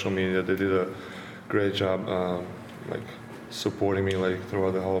social media, they did a great job, supporting me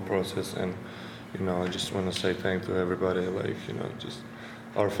throughout the whole process. And I just want to say thank to everybody. Just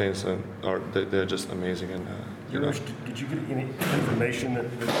our fans they're just amazing. And did you get any information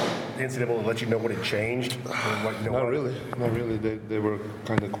that the incident will let you know what had changed? Not really. They were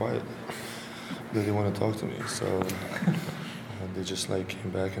kind of quiet. They didn't want to talk to me, so they just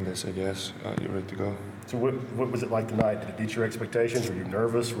came back and they said, yes, you're ready to go. So what was it like tonight? Did it beat your expectations? Were you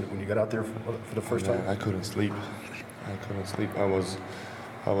nervous when you got out there for the first time? I couldn't sleep. I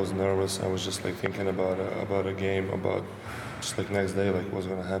was nervous. I was just thinking about a game, about just next day, what's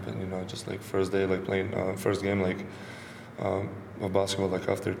gonna happen. Just first day, playing first game, of basketball,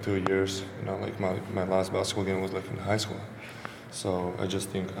 after 2 years. My last basketball game was in high school. So I just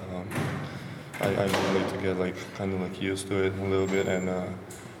think I need to get kind of used to it a little bit, and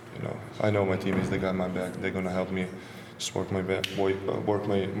I know my teammates, they got my back. They're gonna help me just work my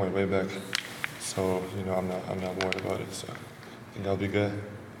way back. So I'm not worried about it. So I think I'll be good.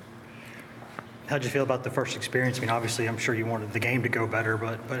 How'd you feel about the first experience? I mean, obviously, I'm sure you wanted the game to go better,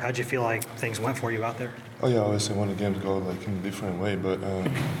 but how'd you feel like things went for you out there? Oh yeah, obviously I want the game to go in a different way, but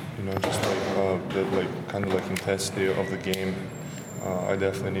just the kind of intensity of the game. I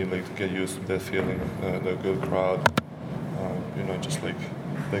definitely need to get used to that feeling, the good crowd. Just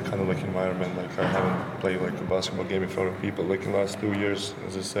that kind of environment. I haven't played a basketball game in front of people in the last 2 years,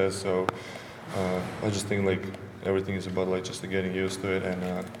 as it says. So I just think everything is about just getting used to it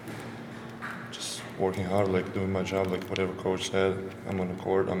and just working hard, doing my job, whatever coach said. I'm on the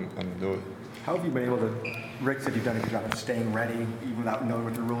court. I'm gonna do it. How have you been able to? Rick said you've done a good job of staying ready, even without knowing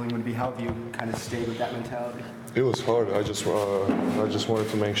what the ruling would be. How have you kind of stayed with that mentality? It was hard. I just wanted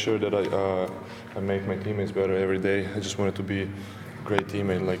to make sure that I make my teammates better every day. I just wanted to be a great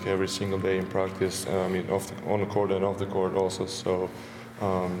teammate, every single day in practice. On the court and off the court also. So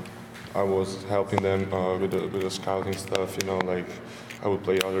I was helping them with the scouting stuff, you know, like I would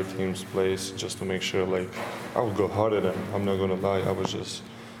play other teams' plays just to make sure, like, I would go hard at them. I'm not gonna lie. I would just,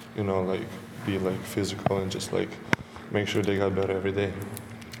 you know, like, be like physical and just like make sure they got better every day.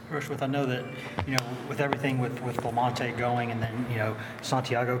 Rushworth, I know that, you know, with everything with Lamonte going and then, you know,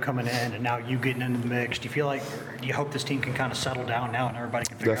 Santiago coming in and now you getting into the mix, do you hope this team can kind of settle down now and everybody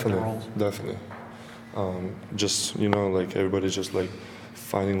can figure out their roles? Definitely. Just, you know, like everybody's just like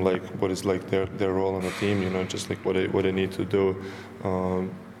finding like what is like their role on the team, you know, just like what they need to do.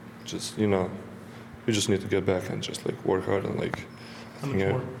 Just, you know, we just need to get back and just like work hard and like. How much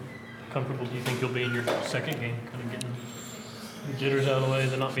more comfortable do you think you'll be in your second game, kind of getting the jitters out of the way,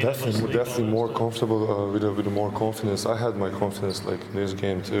 the not being definitely more comfortable with more confidence. I had my confidence like in this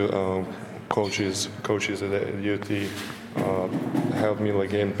game too. Coaches at the UT helped me like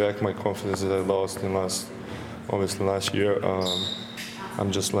gain back my confidence that I lost in last year.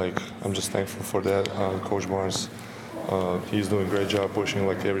 I'm just thankful for that. Coach Barnes, he's doing a great job pushing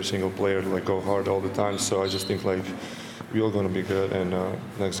like every single player to like go hard all the time. So I just think like we're all going to be good, and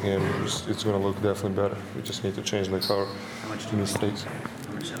next game it's going to look definitely better. We just need to change like our mistakes.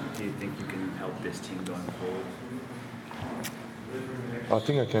 How much do you think you can help this team going forward? I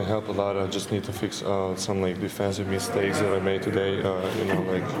think I can help a lot. I just need to fix some like defensive mistakes that I made today. You know,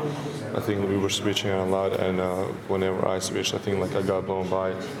 like I think we were switching a lot, and whenever I switched, I think like I got blown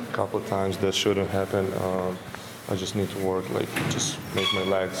by a couple of times. That shouldn't happen. I just need to work, like just make my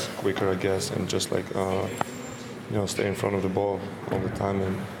legs quicker, I guess, and just like you know, stay in front of the ball all the time,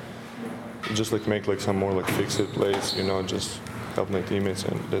 and just like make like some more like fix-it plays. You know, just help my teammates,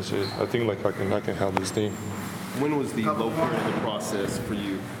 and that's it. I think like I can help this team. When was the low point of the process for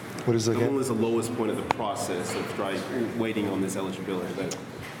you? What is it again? When was the lowest point of the process of waiting on this eligibility?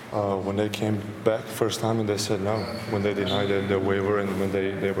 When they came back first time and they said no. When they denied the waiver and when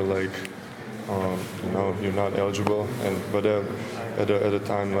they were like, you know, you're not eligible. But at the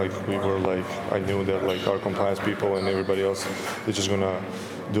time, like we were like, I knew that like our compliance people and everybody else, they're just gonna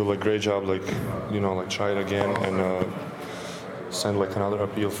do like great job, like, you know, like try it again and. Send like another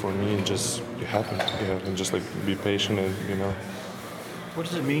appeal for me, and just it happened, and just like be patient, and you know. What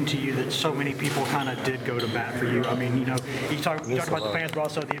does it mean to you that so many people kind of did go to bat for you? I mean, you know, you talk about the fans, but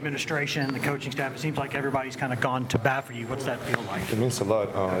also the administration, the coaching staff. It seems like everybody's kind of gone to bat for you. What's that feel like? It means a lot.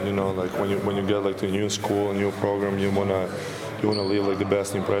 You know, like when you get like to a new school, a new program, you wanna leave like the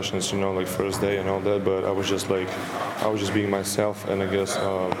best impressions. You know, like first day and all that. But I was just being myself, and I guess.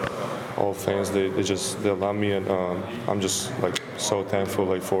 All fans, they love me, and I'm just like so thankful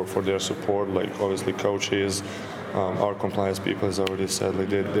like for their support. Like obviously coaches, our compliance people, as I already said, like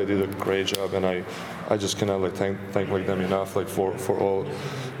they did a great job, and I just cannot like thank like them enough like for all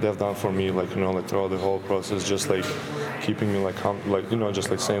they've done for me, like, you know, like throughout the whole process, just like keeping me like calm, like, you know,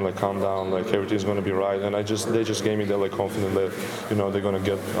 just like saying like calm down, like everything's gonna be right, and they just gave me that like confidence that, you know, they're gonna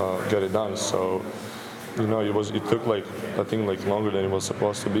get it done. So. You know, it took like, I think like longer than it was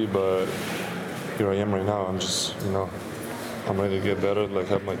supposed to be, but here I am right now. I'm just, you know, I'm ready to get better, like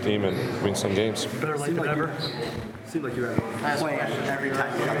help my team and win some games. Better late than ever. Seemed like you were playing every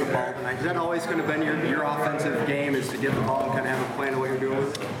time you got the ball tonight. Is that always going to be your offensive game, is to get the ball and kind of have a plan of what you're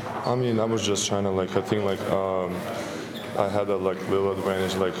doing? I mean, I was just trying to like, I think like, I had a like little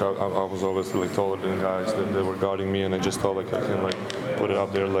advantage. Like I was always like taller than guys that they were guarding me, and I just thought like I can like put it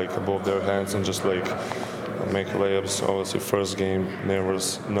up there like above their hands and just like make layups. Obviously, first game,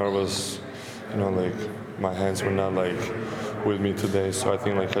 nervous. You know, like my hands were not like with me today, so I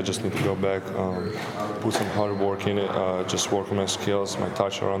think like I just need to go back, put some hard work in it, just work on my skills, my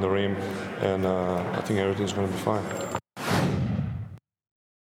touch around the rim, and I think everything's gonna be fine.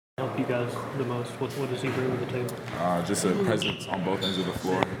 Help you guys the most? What does he bring to the table? Just a presence on both ends of the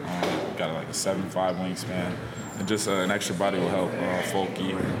floor. Got like a 7'5" wingspan, and just an extra body will help.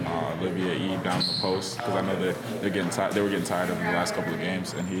 Folky, Olivia E down the post, because I know that they were getting tired of him the last couple of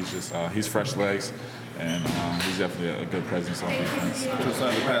games, and he's fresh legs, and he's definitely a good presence on defense.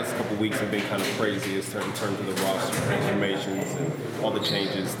 The past couple of weeks have been kind of crazy in terms of the roster transformations and all the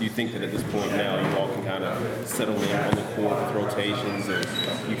changes. Do you think that at this point now you all can kind of settle in on the court with rotations, and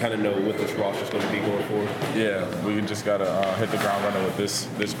you kind of know what this roster is going to be going forward? Yeah, we just got to hit the ground running with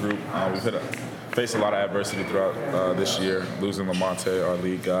this group. We've faced a lot of adversity throughout this year, losing Lamonte, our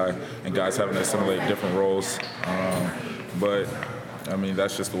lead guy, and guys having to assimilate different roles. But I mean,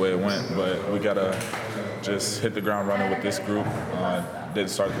 that's just the way it went. But we gotta just hit the ground running with this group.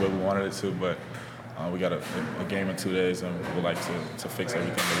 Didn't start the way we wanted it to, but We got a game in 2 days, and we'd like to fix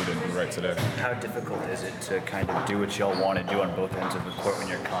everything that we didn't do right today. How difficult is it to kind of do what y'all want to do on both ends of the court when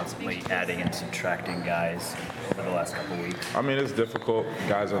you're constantly adding and subtracting guys over the last couple of weeks? I mean, it's difficult.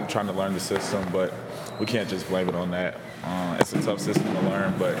 Guys are trying to learn the system, but we can't just blame it on that. It's a tough system to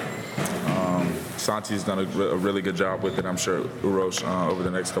learn, but Santi's done a really good job with it. I'm sure Urosh over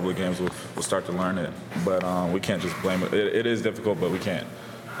the next couple of games will start to learn it, but we can't just blame it. It is difficult, but we can't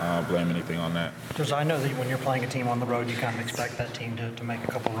blame anything on that. Because I know that when you're playing a team on the road, you kind of expect that team to make a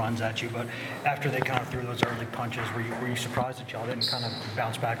couple runs at you, but after they kind of threw those early punches, were you surprised that y'all didn't kind of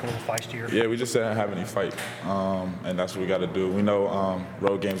bounce back a little feistier? Yeah, we just didn't have any fight, and that's what we got to do. We know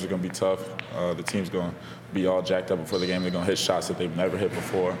road games are going to be tough. The team's going to be all jacked up before the game. They're going to hit shots that they've never hit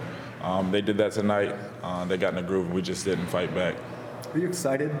before. They did that tonight. They got in the groove, and we just didn't fight back. Are you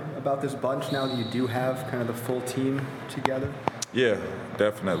excited about this bunch now that you do have kind of the full team together? Yeah,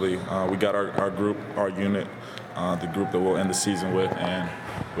 definitely. We got our group, our unit, the group that we'll end the season with, and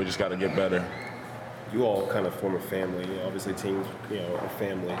we just got to get better. You all kind of form a family. Obviously, teams, are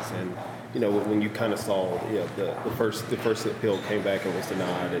families, and when you kind of saw, the first appeal came back and was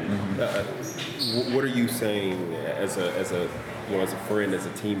denied. And what are you saying as a friend, as a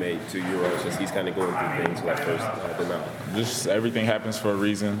teammate to Urosh as he's kind of going through things with that first denial? Just everything happens for a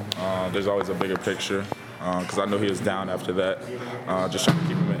reason. There's always a bigger picture. Because I know he was down after that. Just trying to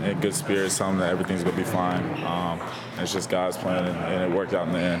keep him in good spirits, tell him that everything's going to be fine. It's just God's plan, and it worked out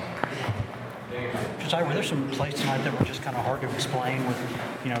in the end. Josiah, were there some plays tonight that were just kind of hard to explain with,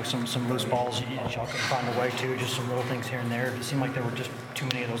 some loose balls that y'all couldn't find a way to, just some little things here and there? It seemed like there were just too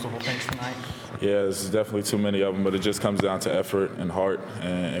many of those little things tonight. Yeah, there's definitely too many of them, but it just comes down to effort and heart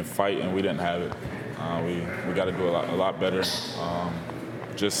and fight, and we didn't have it. We got to do a lot better.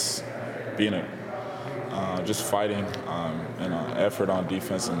 Just being just fighting and effort on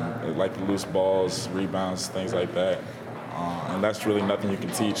defense and like the loose balls, rebounds, things like that. And that's really nothing you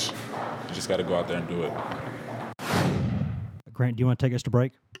can teach. You just got to go out there and do it. Grant, do you want to take us to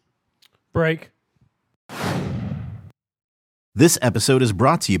break? Break. This episode is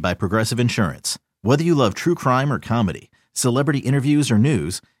brought to you by Progressive Insurance. Whether you love true crime or comedy, celebrity interviews or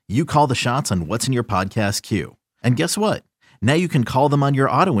news, you call the shots on what's in your podcast queue. And guess what? Now you can call them on your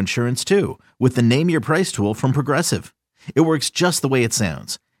auto insurance too with the Name Your Price tool from Progressive. It works just the way it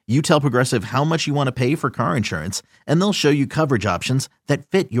sounds. You tell Progressive how much you want to pay for car insurance, and they'll show you coverage options that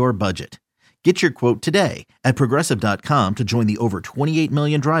fit your budget. Get your quote today at Progressive.com to join the over 28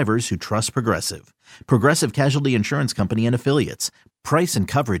 million drivers who trust Progressive. Progressive Casualty Insurance Company and Affiliates. Price and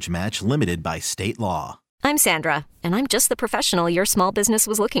coverage match limited by state law. I'm Sandra, and I'm just the professional your small business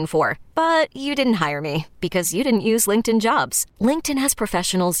was looking for. But you didn't hire me because you didn't use LinkedIn Jobs. LinkedIn has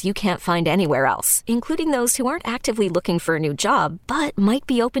professionals you can't find anywhere else, including those who aren't actively looking for a new job, but might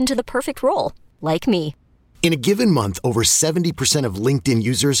be open to the perfect role, like me. In a given month, over 70% of LinkedIn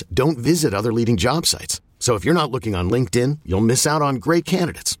users don't visit other leading job sites. So if you're not looking on LinkedIn, you'll miss out on great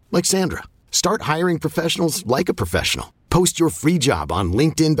candidates like Sandra. Start hiring professionals like a professional. Post your free job on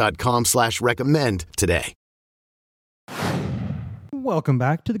linkedin.com/recommend today. Welcome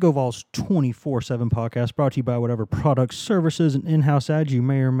back to the GoVols 24/7 podcast, brought to you by whatever products, services, and in-house ads you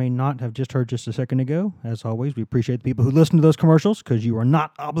may or may not have just heard just a second ago. As always, we appreciate the people who listen to those commercials because you are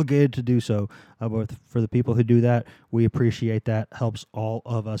not obligated to do so. But for the people who do that, we appreciate that. Helps all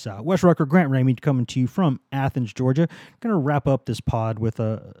of us out. Wes Rucker, Grant Ramey coming to you from Athens, Georgia. Going to wrap up this pod with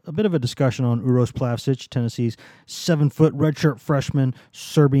a bit of a discussion on Uroš Plavšić, Tennessee's 7-foot redshirt freshman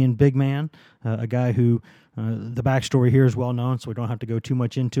Serbian big man, a guy who the backstory here is well known, so we don't have to go too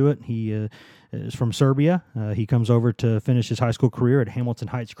much into it. He is from Serbia. He comes over to finish his high school career at Hamilton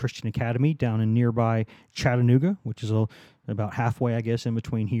Heights Christian Academy down in nearby Chattanooga, which is about halfway, I guess, in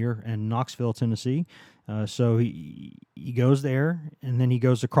between here and Knoxville, Tennessee. So he goes there, and then he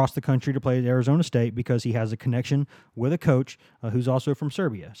goes across the country to play at Arizona State because he has a connection with a coach who's also from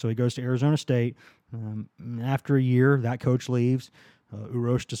Serbia. So he goes to Arizona State. After a year, that coach leaves.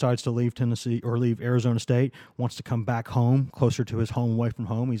 Uroš decides to leave Tennessee or leave Arizona State, wants to come back home, closer to his home, away from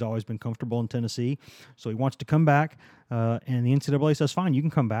home. He's always been comfortable in Tennessee, so he wants to come back, and the NCAA says, fine, you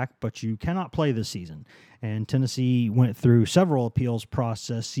can come back, but you cannot play this season. And Tennessee went through several appeals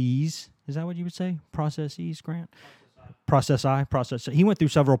processes. Is that what you would say? Processes, Grant? Process I? He went through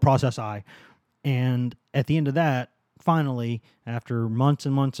several process I, and at the end of that, finally, after months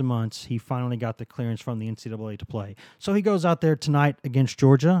and months and months, he finally got the clearance from the NCAA to play. So he goes out there tonight against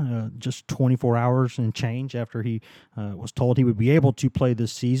Georgia, just 24 hours and change after he was told he would be able to play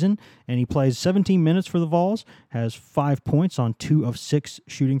this season. And he plays 17 minutes for the Vols, has 5 points on 2 of 6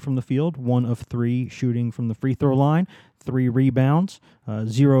 shooting from the field, 1 of 3 shooting from the free throw line, 3 rebounds,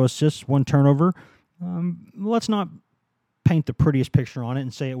 0 assists, 1 turnover. Let's not paint the prettiest picture on it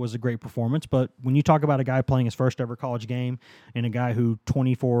and say it was a great performance, but when you talk about a guy playing his first ever college game and a guy who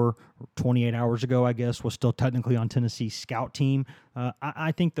 28 hours ago, I guess, was still technically on Tennessee's scout team,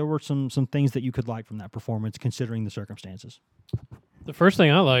 I think there were some things that you could like from that performance considering the circumstances. The first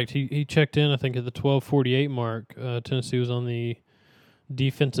thing I liked, he checked in, I think, at the 12:48 mark. Tennessee was on the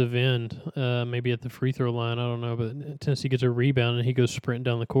defensive end, maybe at the free throw line, I don't know, but Tennessee gets a rebound and he goes sprinting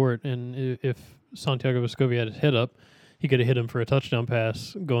down the court, and if Santiago Vescovi had his head up, he could have hit him for a touchdown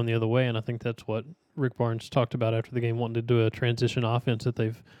pass going the other way, and I think that's what Rick Barnes talked about after the game, wanting to do a transition offense that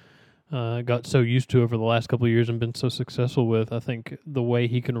they've got so used to over the last couple of years and been so successful with. I think the way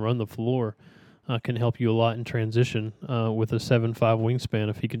he can run the floor can help you a lot in transition with a 7'5" wingspan.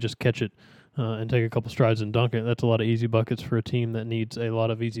 If he can just catch it and take a couple strides and dunk it, that's a lot of easy buckets for a team that needs a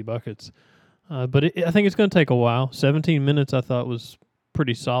lot of easy buckets. But I think it's going to take a while. 17 minutes I thought was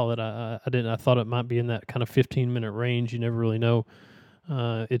pretty solid. I thought it might be in that kind of 15-minute range. You never really know.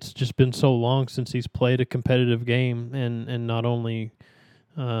 It's just been so long since he's played a competitive game, and not only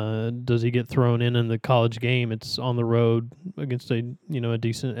does he get thrown in the college game, it's on the road against a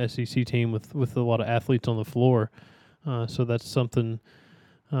decent SEC team with a lot of athletes on the floor. So that's something.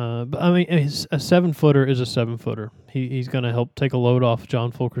 But I mean, a 7-footer is a 7-footer. He's going to help take a load off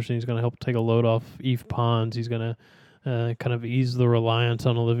John Fulkerson. He's going to help take a load off Yves Pons. He's going to kind of ease the reliance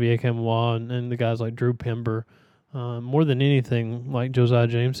on Olivier Camois and the guys like Drew Pember. More than anything, like Josiah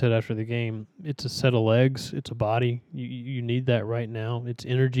James said after the game, it's a set of legs, it's a body. You need that right now. It's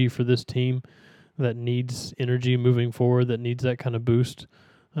energy for this team that needs energy moving forward, that needs that kind of boost.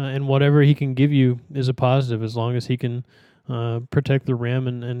 And whatever he can give you is a positive, as long as he can protect the rim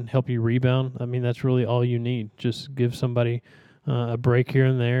and help you rebound. I mean, that's really all you need. Just give somebody a break here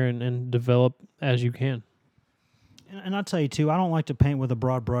and there and develop as you can. And I'll tell you, too, I don't like to paint with a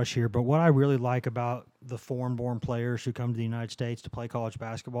broad brush here, but what I really like about the foreign-born players who come to the United States to play college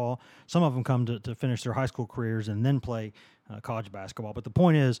basketball, some of them come to finish their high school careers and then play college basketball. But the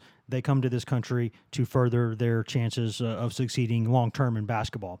point is, they come to this country to further their chances of succeeding long-term in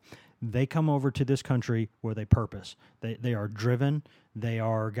basketball. They come over to this country with a purpose. They are driven. They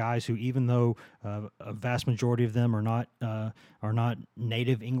are guys who, even though a vast majority of them are not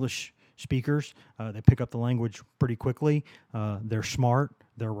native English speakers, they pick up the language pretty quickly. They're smart,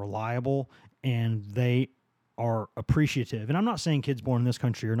 they're reliable, and they are appreciative. And I'm not saying kids born in this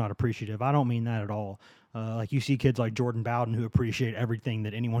country are not appreciative. I don't mean that at all. Like you see kids like Jordan Bowden who appreciate everything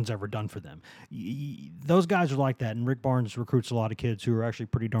that anyone's ever done for them. Those guys are like that, and Rick Barnes recruits a lot of kids who are actually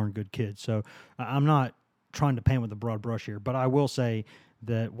pretty darn good kids. So I'm not trying to paint with a broad brush here, but I will say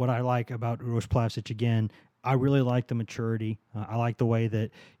that what I like about Uros Plavsic, again, I really like the maturity. I like the way that,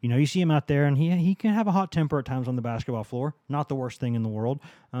 you see him out there, and he can have a hot temper at times on the basketball floor. Not the worst thing in the world.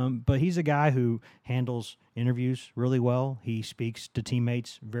 But he's a guy who handles interviews really well. He speaks to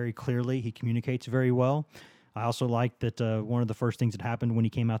teammates very clearly. He communicates very well. I also like that one of the first things that happened when he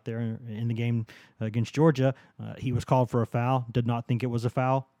came out there in the game against Georgia, he was called for a foul, did not think it was a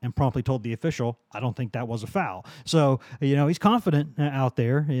foul, and promptly told the official, I don't think that was a foul. So, he's confident out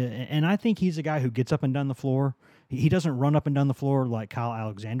there, and I think he's a guy who gets up and down the floor. He doesn't run up and down the floor like Kyle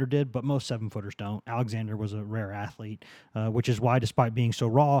Alexander did, but most 7-footers don't. Alexander was a rare athlete, which is why, despite being so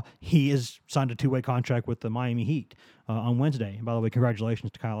raw, he is signed a 2-way contract with the Miami Heat on Wednesday. And by the way,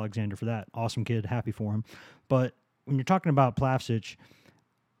 congratulations to Kyle Alexander for that. Awesome kid, happy for him. But when you're talking about Plavsic,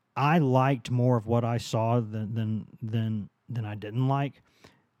 I liked more of what I saw than I didn't like,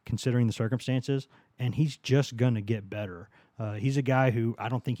 considering the circumstances, and he's just going to get better. He's a guy who I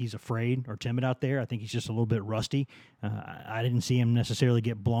don't think he's afraid or timid out there. I think he's just a little bit rusty. I didn't see him necessarily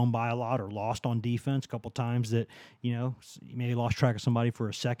get blown by a lot or lost on defense. A couple times that, he maybe lost track of somebody for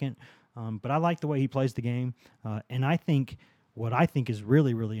a second. But I like the way he plays the game. And I think what I think is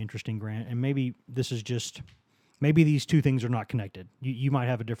really, really interesting, Grant, and maybe this is just – maybe these two things are not connected. You might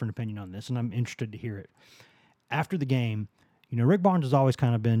have a different opinion on this, and I'm interested to hear it. After the game, Rick Barnes has always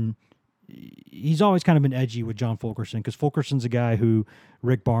kind of been – he's always kind of been edgy with John Fulkerson, because Fulkerson's a guy who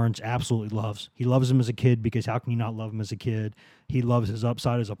Rick Barnes absolutely loves. He loves him as a kid, because how can you not love him as a kid? He loves his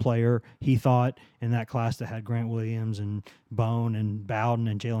upside as a player. He thought in that class that had Grant Williams and Bone and Bowden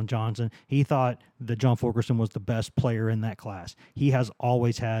and Jalen Johnson, he thought that John Fulkerson was the best player in that class. He has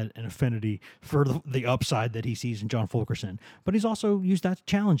always had an affinity for the upside that he sees in John Fulkerson. But he's also used that to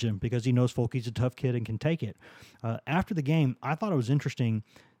challenge him, because he knows Fulky's a tough kid and can take it. After the game, I thought it was interesting.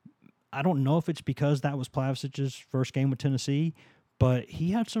 I don't know if it's because that was Plavsic's first game with Tennessee, but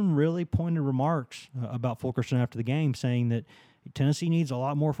he had some really pointed remarks about Fulkerson after the game, saying that Tennessee needs a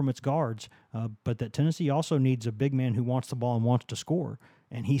lot more from its guards, but that Tennessee also needs a big man who wants the ball and wants to score.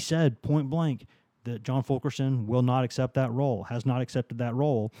 And he said, point blank, that John Fulkerson will not accept that role, has not accepted that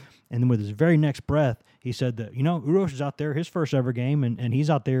role. And then with his very next breath, he said that, Uros is out there, his first ever game, and he's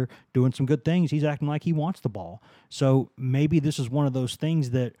out there doing some good things. He's acting like he wants the ball. So maybe this is one of those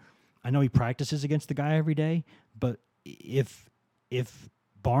things that I know he practices against the guy every day, but if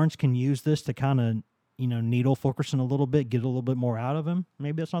Barnes can use this to kind of, needle Fulkerson a little bit, get a little bit more out of him,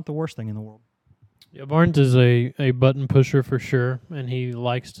 maybe that's not the worst thing in the world. Yeah, Barnes is a button pusher for sure, and he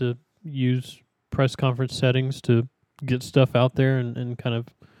likes to use press conference settings to get stuff out there and kind of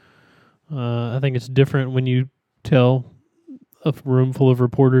I think it's different when you tell a room full of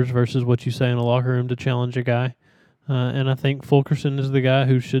reporters versus what you say in a locker room to challenge a guy. And I think Fulkerson is the guy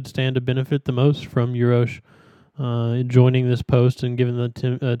who should stand to benefit the most from Uros joining this post and giving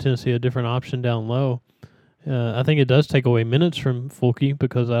the Tennessee a different option down low. I think it does take away minutes from Fulke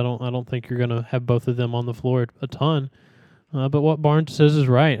because I don't think you're going to have both of them on the floor a ton. But what Barnes says is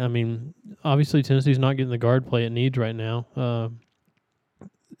right. I mean, obviously Tennessee's not getting the guard play it needs right now,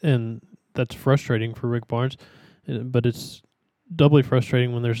 and that's frustrating for Rick Barnes. But it's doubly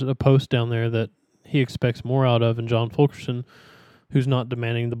frustrating when there's a post down there that he expects more out of, and John Fulkerson, who's not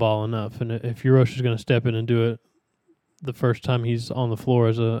demanding the ball enough. And if Uros is going to step in and do it the first time he's on the floor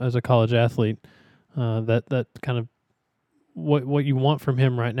as a college athlete, that kind of what you want from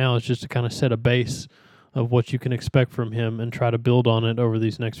him right now is just to kind of set a base of what you can expect from him and try to build on it over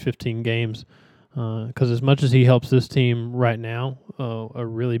these next 15 games. Because as much as he helps this team right now, a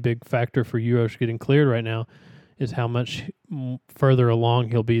really big factor for Uros getting cleared right now is how much further along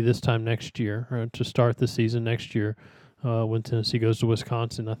he'll be this time next year, or to start the season next year when Tennessee goes to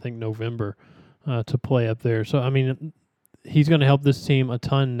Wisconsin, I think November, to play up there. So, I mean, he's going to help this team a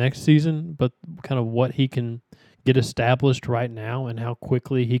ton next season, but kind of what he can get established right now and how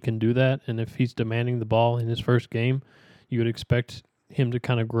quickly he can do that. And if he's demanding the ball in his first game, you would expect him to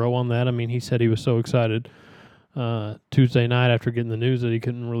kind of grow on that. I mean, he said he was so excited Tuesday night after getting the news that he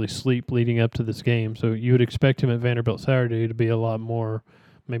couldn't really sleep leading up to this game. So you would expect him at Vanderbilt Saturday to be a lot more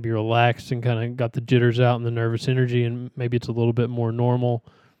maybe relaxed and kind of got the jitters out and the nervous energy, and maybe it's a little bit more normal,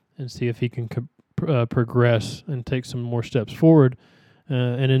 and see if he can progress and take some more steps forward.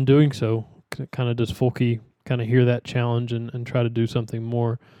 And in doing so, kind of does Fulke kind of hear that challenge and try to do something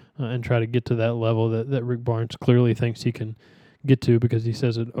more and try to get to that level that Rick Barnes clearly thinks he can get to, because he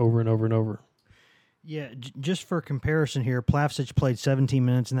says it over and over and over. Yeah, just for comparison here, Plavsic played 17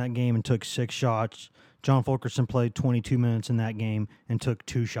 minutes in that game and took 6 shots. John Fulkerson played 22 minutes in that game and took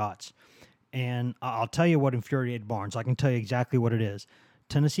 2 shots. And I'll tell you what infuriated Barnes. I can tell you exactly what it is.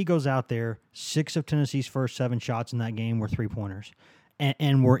 Tennessee goes out there, 6 of Tennessee's first 7 shots in that game were 3-pointers.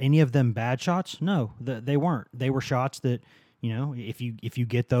 And were any of them bad shots? No, they weren't. They were shots that, if you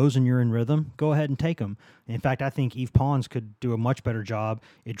get those and you're in rhythm, go ahead and take them. In fact, I think Yves Pons could do a much better job.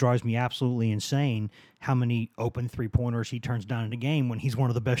 It drives me absolutely insane how many open 3-pointers he turns down in a game when he's one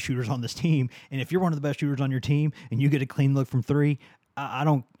of the best shooters on this team. And if you're one of the best shooters on your team and you get a clean look from 3, I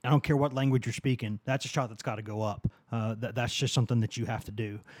don't care what language you're speaking. That's a shot that's got to go up. That's just something that you have to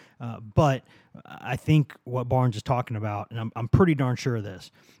do. But I think what Barnes is talking about, and I'm pretty darn sure of this,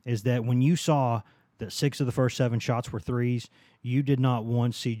 is that when you saw that 6 of the first 7 shots were 3s, you did not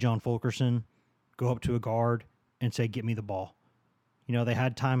once see John Fulkerson go up to a guard and say, "Get me the ball." They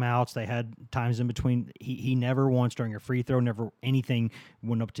had timeouts. They had times in between. He never once during a free throw, never anything,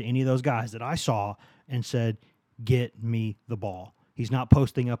 went up to any of those guys that I saw and said, "Get me the ball." He's not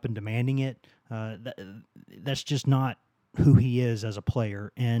posting up and demanding it. That's just not who he is as a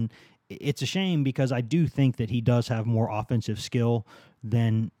player. And it's a shame, because I do think that he does have more offensive skill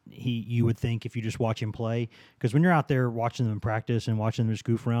than you would think if you just watch him play. Because when you're out there watching them practice and watching them just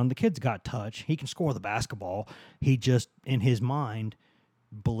goof around, the kid's got touch. He can score the basketball. He just, in his mind,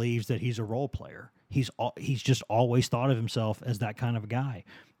 believes that he's a role player. He's just always thought of himself as that kind of a guy.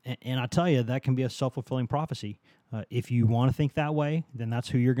 And I tell you, that can be a self-fulfilling prophecy. If you want to think that way, then that's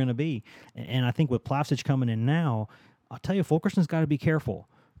who you're going to be. And I think with Plavsic coming in now, I'll tell you, Fulkerson's got to be careful,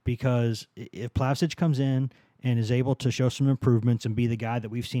 because if Plavsic comes in and is able to show some improvements and be the guy that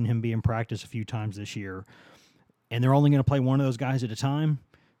we've seen him be in practice a few times this year, and they're only going to play one of those guys at a time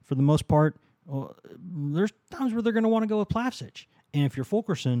for the most part, well, there's times where they're going to want to go with Plavsic. And if you're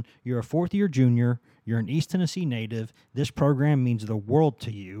Fulkerson, you're a 4th-year junior, you're an East Tennessee native, this program means the world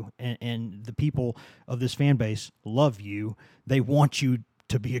to you, and the people of this fan base love you. They want you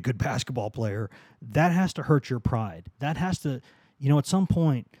to be a good basketball player. That has to hurt your pride. That has to, at some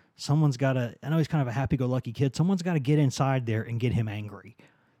point, someone's got to, I know he's kind of a happy-go-lucky kid, someone's got to get inside there and get him angry.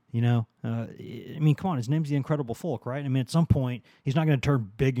 Come on, his name's the Incredible Fulk, right? I mean, at some point, he's not going to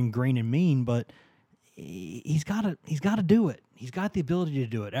turn big and green and mean, but he's got to do it. He's got the ability to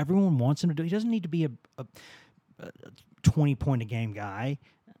do it. Everyone wants him to do it. He doesn't need to be a 20-point-a-game guy.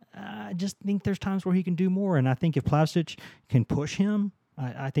 I just think there's times where he can do more, and I think if Plavsic can push him,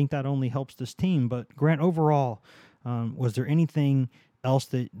 I think that only helps this team. But, Grant, overall, was there anything else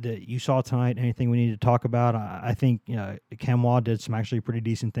that you saw tonight, anything we need to talk about? I think Camois did some actually pretty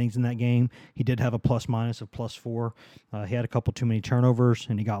decent things in that game. He did have a plus-minus of +4. He had a couple too many turnovers,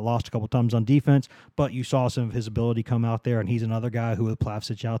 and he got lost a couple times on defense, but you saw some of his ability come out there, and he's another guy who, with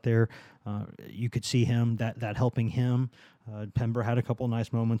Plavsic out there, you could see him, that helping him. Pember had a couple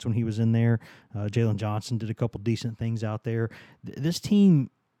nice moments when he was in there. Jalen Johnson did a couple decent things out there. This team,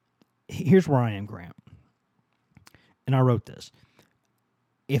 here's where I am, Grant, and I wrote this.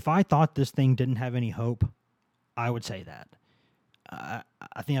 If I thought this thing didn't have any hope, I would say that.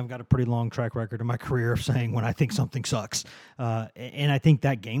 I think I've got a pretty long track record in my career of saying when I think something sucks. And I think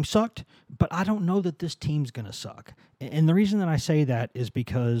that game sucked, but I don't know that this team's going to suck. And the reason that I say that is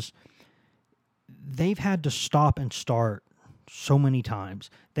because they've had to stop and start so many times.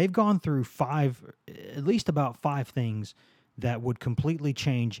 They've gone through at least about five things that would completely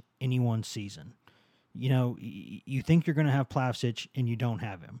change anyone's season. You know, you think you're going to have Plavsic and you don't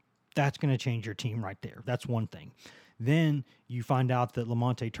have him. That's going to change your team right there. That's one thing. Then you find out that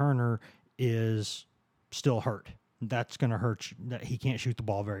Lamonte Turner is still hurt. That's going to hurt you, that he can't shoot the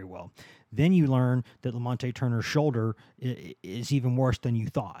ball very well. Then you learn that Lamonte Turner's shoulder is even worse than you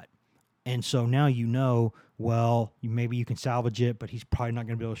thought. And so now you know, well, maybe you can salvage it, but he's probably not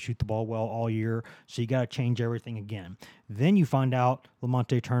going to be able to shoot the ball well all year, so you got to change everything again. Then you find out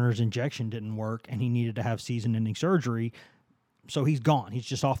Lamonte Turner's injection didn't work, and he needed to have season-ending surgery, so he's gone. He's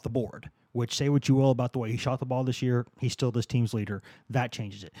just off the board, which, say what you will about the way he shot the ball this year, he's still this team's leader. That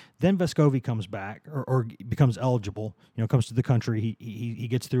changes it. Then Vescovi comes back, or becomes eligible, comes to the country. He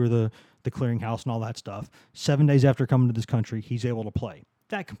gets through the clearinghouse and all that stuff. 7 days after coming to this country, he's able to play.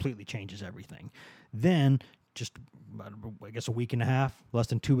 That completely changes everything. Then, just, I guess, a week and a half, less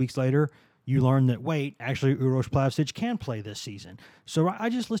than 2 weeks later, you learn that, actually, Uroš Plavsic can play this season. So I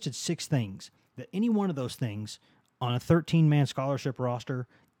just listed 6 things, that any one of those things on a 13-man scholarship roster,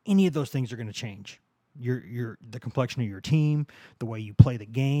 any of those things are going to change. The complexion of your team, the way you play the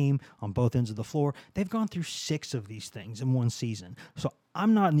game on both ends of the floor. They've gone through 6 of these things in one season. So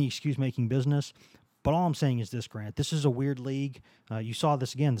I'm not in the excuse-making business. But all I'm saying is this, Grant. This is a weird league. You saw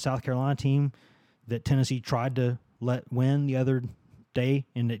this again, the South Carolina team that Tennessee tried to let win the other day,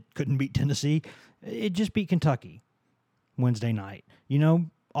 and it couldn't beat Tennessee. It just beat Kentucky Wednesday night.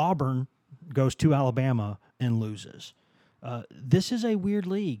 Auburn goes to Alabama and loses. This is a weird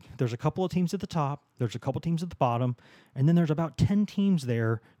league. There's a couple of teams at the top. There's a couple teams at the bottom. And then there's about 10 teams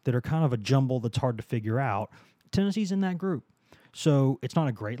there that are kind of a jumble that's hard to figure out. Tennessee's in that group. So it's not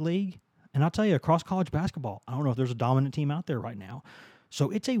a great league. And I'll tell you, across college basketball, I don't know if there's a dominant team out there right now. So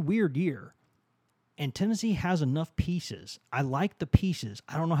it's a weird year. And Tennessee has enough pieces. I like the pieces.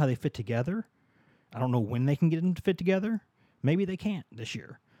 I don't know how they fit together. I don't know when they can get them to fit together. Maybe they can't this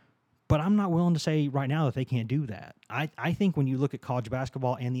year. But I'm not willing to say right now that they can't do that. I think when you look at college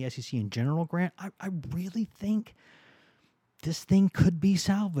basketball and the SEC in general, Grant, I really think this thing could be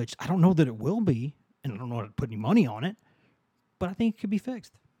salvaged. I don't know that it will be, and I don't know how to put any money on it, but I think it could be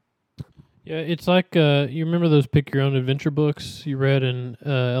fixed. Yeah, it's like you remember those pick-your-own-adventure books you read in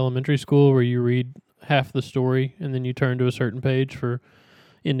elementary school where you read half the story and then you turn to a certain page for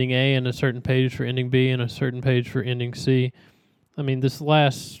ending A and a certain page for ending B and a certain page for ending C. I mean, this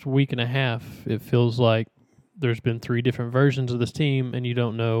last week and a half, it feels like there's been 3 different versions of this team and you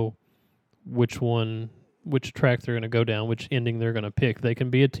don't know which track they're going to go down, which ending they're going to pick. They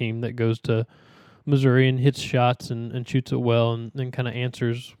can be a team that goes to Missouri and hits shots and shoots it well and kind of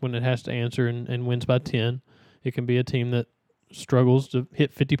answers when it has to answer and wins by 10. It can be a team that struggles to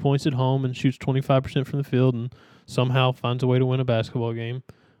hit 50 points at home and shoots 25% from the field and somehow finds a way to win a basketball game.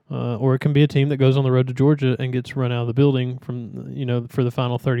 Or it can be a team that goes on the road to Georgia and gets run out of the building from for the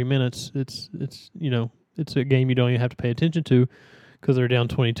final 30 minutes. It's a game you don't even have to pay attention to because they're down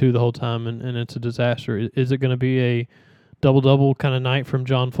 22 the whole time and it's a disaster. Is it going to be a double-double kind of night from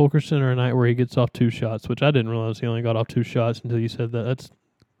John Fulkerson or a night where he gets off 2 shots, which I didn't realize he only got off 2 shots until you said that.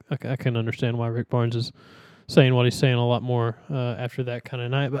 I can understand why Rick Barnes is saying what he's saying a lot more after that kind of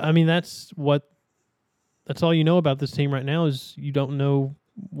night. But, I mean, that's all you know about this team right now is you don't know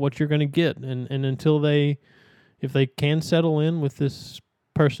what you're going to get. And until if they can settle in with this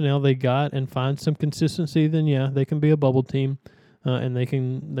personnel they got and find some consistency, then, yeah, they can be a bubble team. And they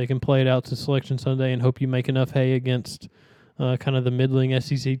can play it out to Selection Sunday and hope you make enough hay against kind of the middling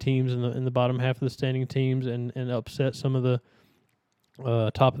SEC teams and the bottom half of the standing teams and upset some of the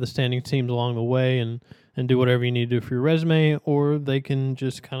top of the standing teams along the way and do whatever you need to do for your resume, or they can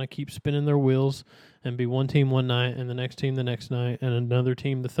just kind of keep spinning their wheels and be one team one night and the next team the next night and another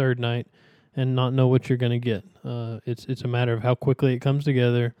team the third night and not know what you're going to get. It's a matter of how quickly it comes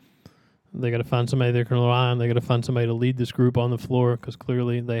together. They got to find somebody they can rely on. They got to find somebody to lead this group on the floor, because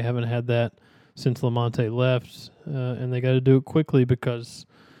clearly they haven't had that since Lamonte left, and they got to do it quickly because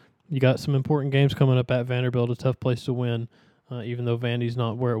you got some important games coming up at Vanderbilt, a tough place to win. Even though Vandy's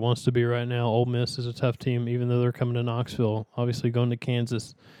not where it wants to be right now, Ole Miss is a tough team, even though they're coming to Knoxville. Obviously, going to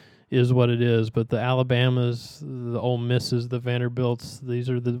Kansas is what it is, but the Alabamas, the Ole Misses, the Vanderbilts, these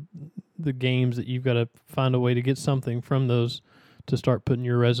are the games that you've got to find a way to get something from those to start putting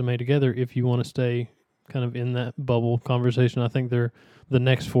your resume together if you want to stay kind of in that bubble conversation. I think they're the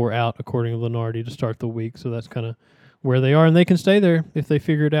next 4 out, according to Lunardi, to start the week, so that's kind of where they are, and they can stay there if they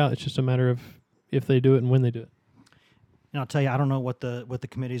figure it out. It's just a matter of if they do it and when they do it. And I'll tell you, I don't know what the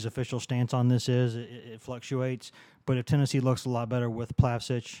committee's official stance on this is. It fluctuates. But if Tennessee looks a lot better with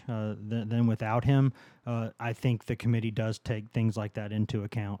Plavsic than without him, I think the committee does take things like that into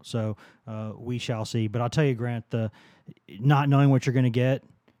account. So we shall see. But I'll tell you, Grant, the not knowing what you're going to get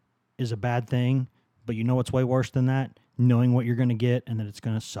is a bad thing. But you know what's way worse than that? Knowing what you're going to get and that it's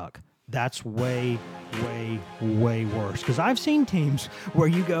going to suck. That's way, way, way worse. Because I've seen teams where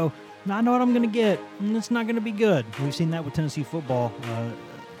you go, I know what I'm going to get, and it's not going to be good. We've seen that with Tennessee football a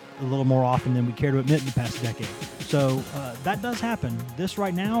little more often than we care to admit in the past decade. So that does happen. This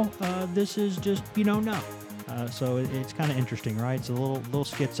right now, this is just, no. So it's kind of interesting, right? It's a little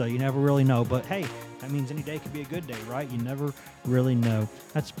schizo. You never really know. But, hey, that means any day could be a good day, right? You never really know.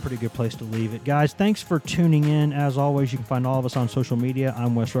 That's a pretty good place to leave it. Guys, thanks for tuning in. As always, you can find all of us on social media.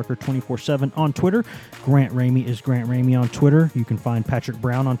 I'm Wes Rucker 24/7 on Twitter. Grant Ramey is Grant Ramey on Twitter. You can find Patrick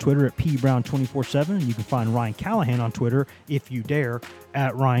Brown on Twitter at pbrown247. And you can find Ryan Callahan on Twitter, if you dare,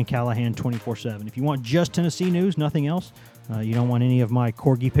 at Ryan Callahan 24/7. If you want just Tennessee news, nothing else, you don't want any of my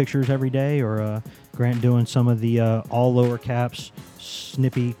corgi pictures every day or Grant doing some of the all lower caps,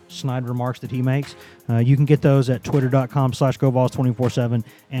 snippy, snide remarks that he makes, you can get those at twitter.com/GoVols247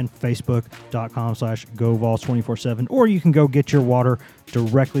 and facebook.com/GoVols247. Or you can go get your water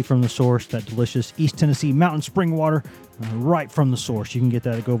directly from the source, that delicious East Tennessee mountain spring water, right from the source. You can get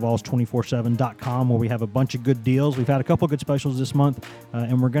that at GoVols247.com, where we have a bunch of good deals. We've had a couple good specials this month,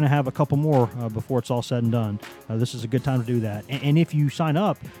 and we're going to have a couple more before it's all said and done. This is a good time to do that. And if you sign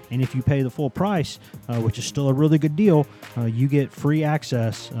up and if you pay the full price, which is still a really good deal, you get free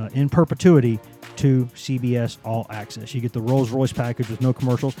access in perpetuity to CBS All Access. You get the Rolls-Royce package with no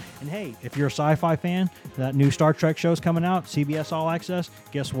commercials. And hey, if you're a sci-fi fan, that new Star Trek show's coming out, CBS All Access,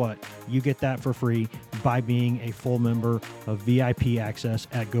 guess what? You get that for free by being a full member of VIP access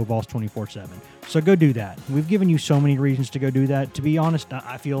at GoVols 24/7. So go do that. We've given you so many reasons to go do that. To be honest,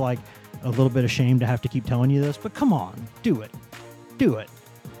 I feel like a little bit ashamed to have to keep telling you this, but come on, do it. Do it.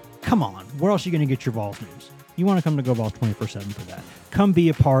 Come on. Where else are you going to get your Vols news? You want to come to GoVols 24/7 for that. Come be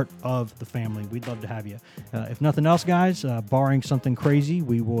a part of the family. We'd love to have you. If nothing else, guys, barring something crazy,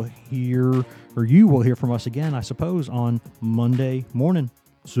 we will hear, or you will hear from us again, I suppose, on Monday morning.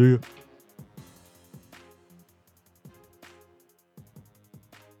 See ya.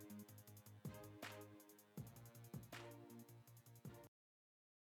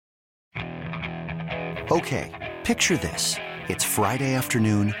 Okay, picture this. It's Friday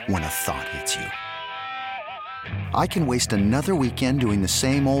afternoon when a thought hits you. I can waste another weekend doing the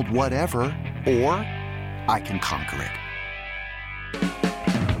same old whatever, or I can conquer it.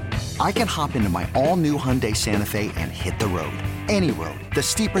 I can hop into my all-new Hyundai Santa Fe and hit the road. Any road. The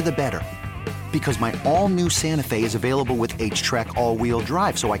steeper, the better. Because my all-new Santa Fe is available with H-Track all-wheel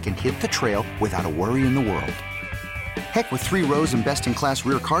drive, so I can hit the trail without a worry in the world. Heck, with 3 rows and best-in-class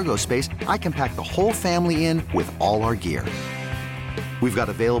rear cargo space, I can pack the whole family in with all our gear. We've got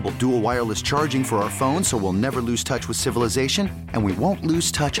available dual wireless charging for our phones, so we'll never lose touch with civilization, and we won't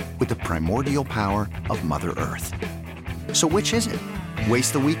lose touch with the primordial power of Mother Earth. So which is it?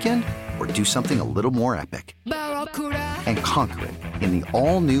 Waste the weekend or do something a little more epic? And conquer it in the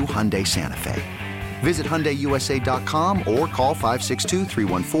all-new Hyundai Santa Fe. Visit HyundaiUSA.com or call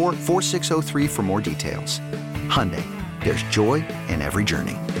 562-314-4603 for more details. Hyundai, there's joy in every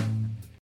journey.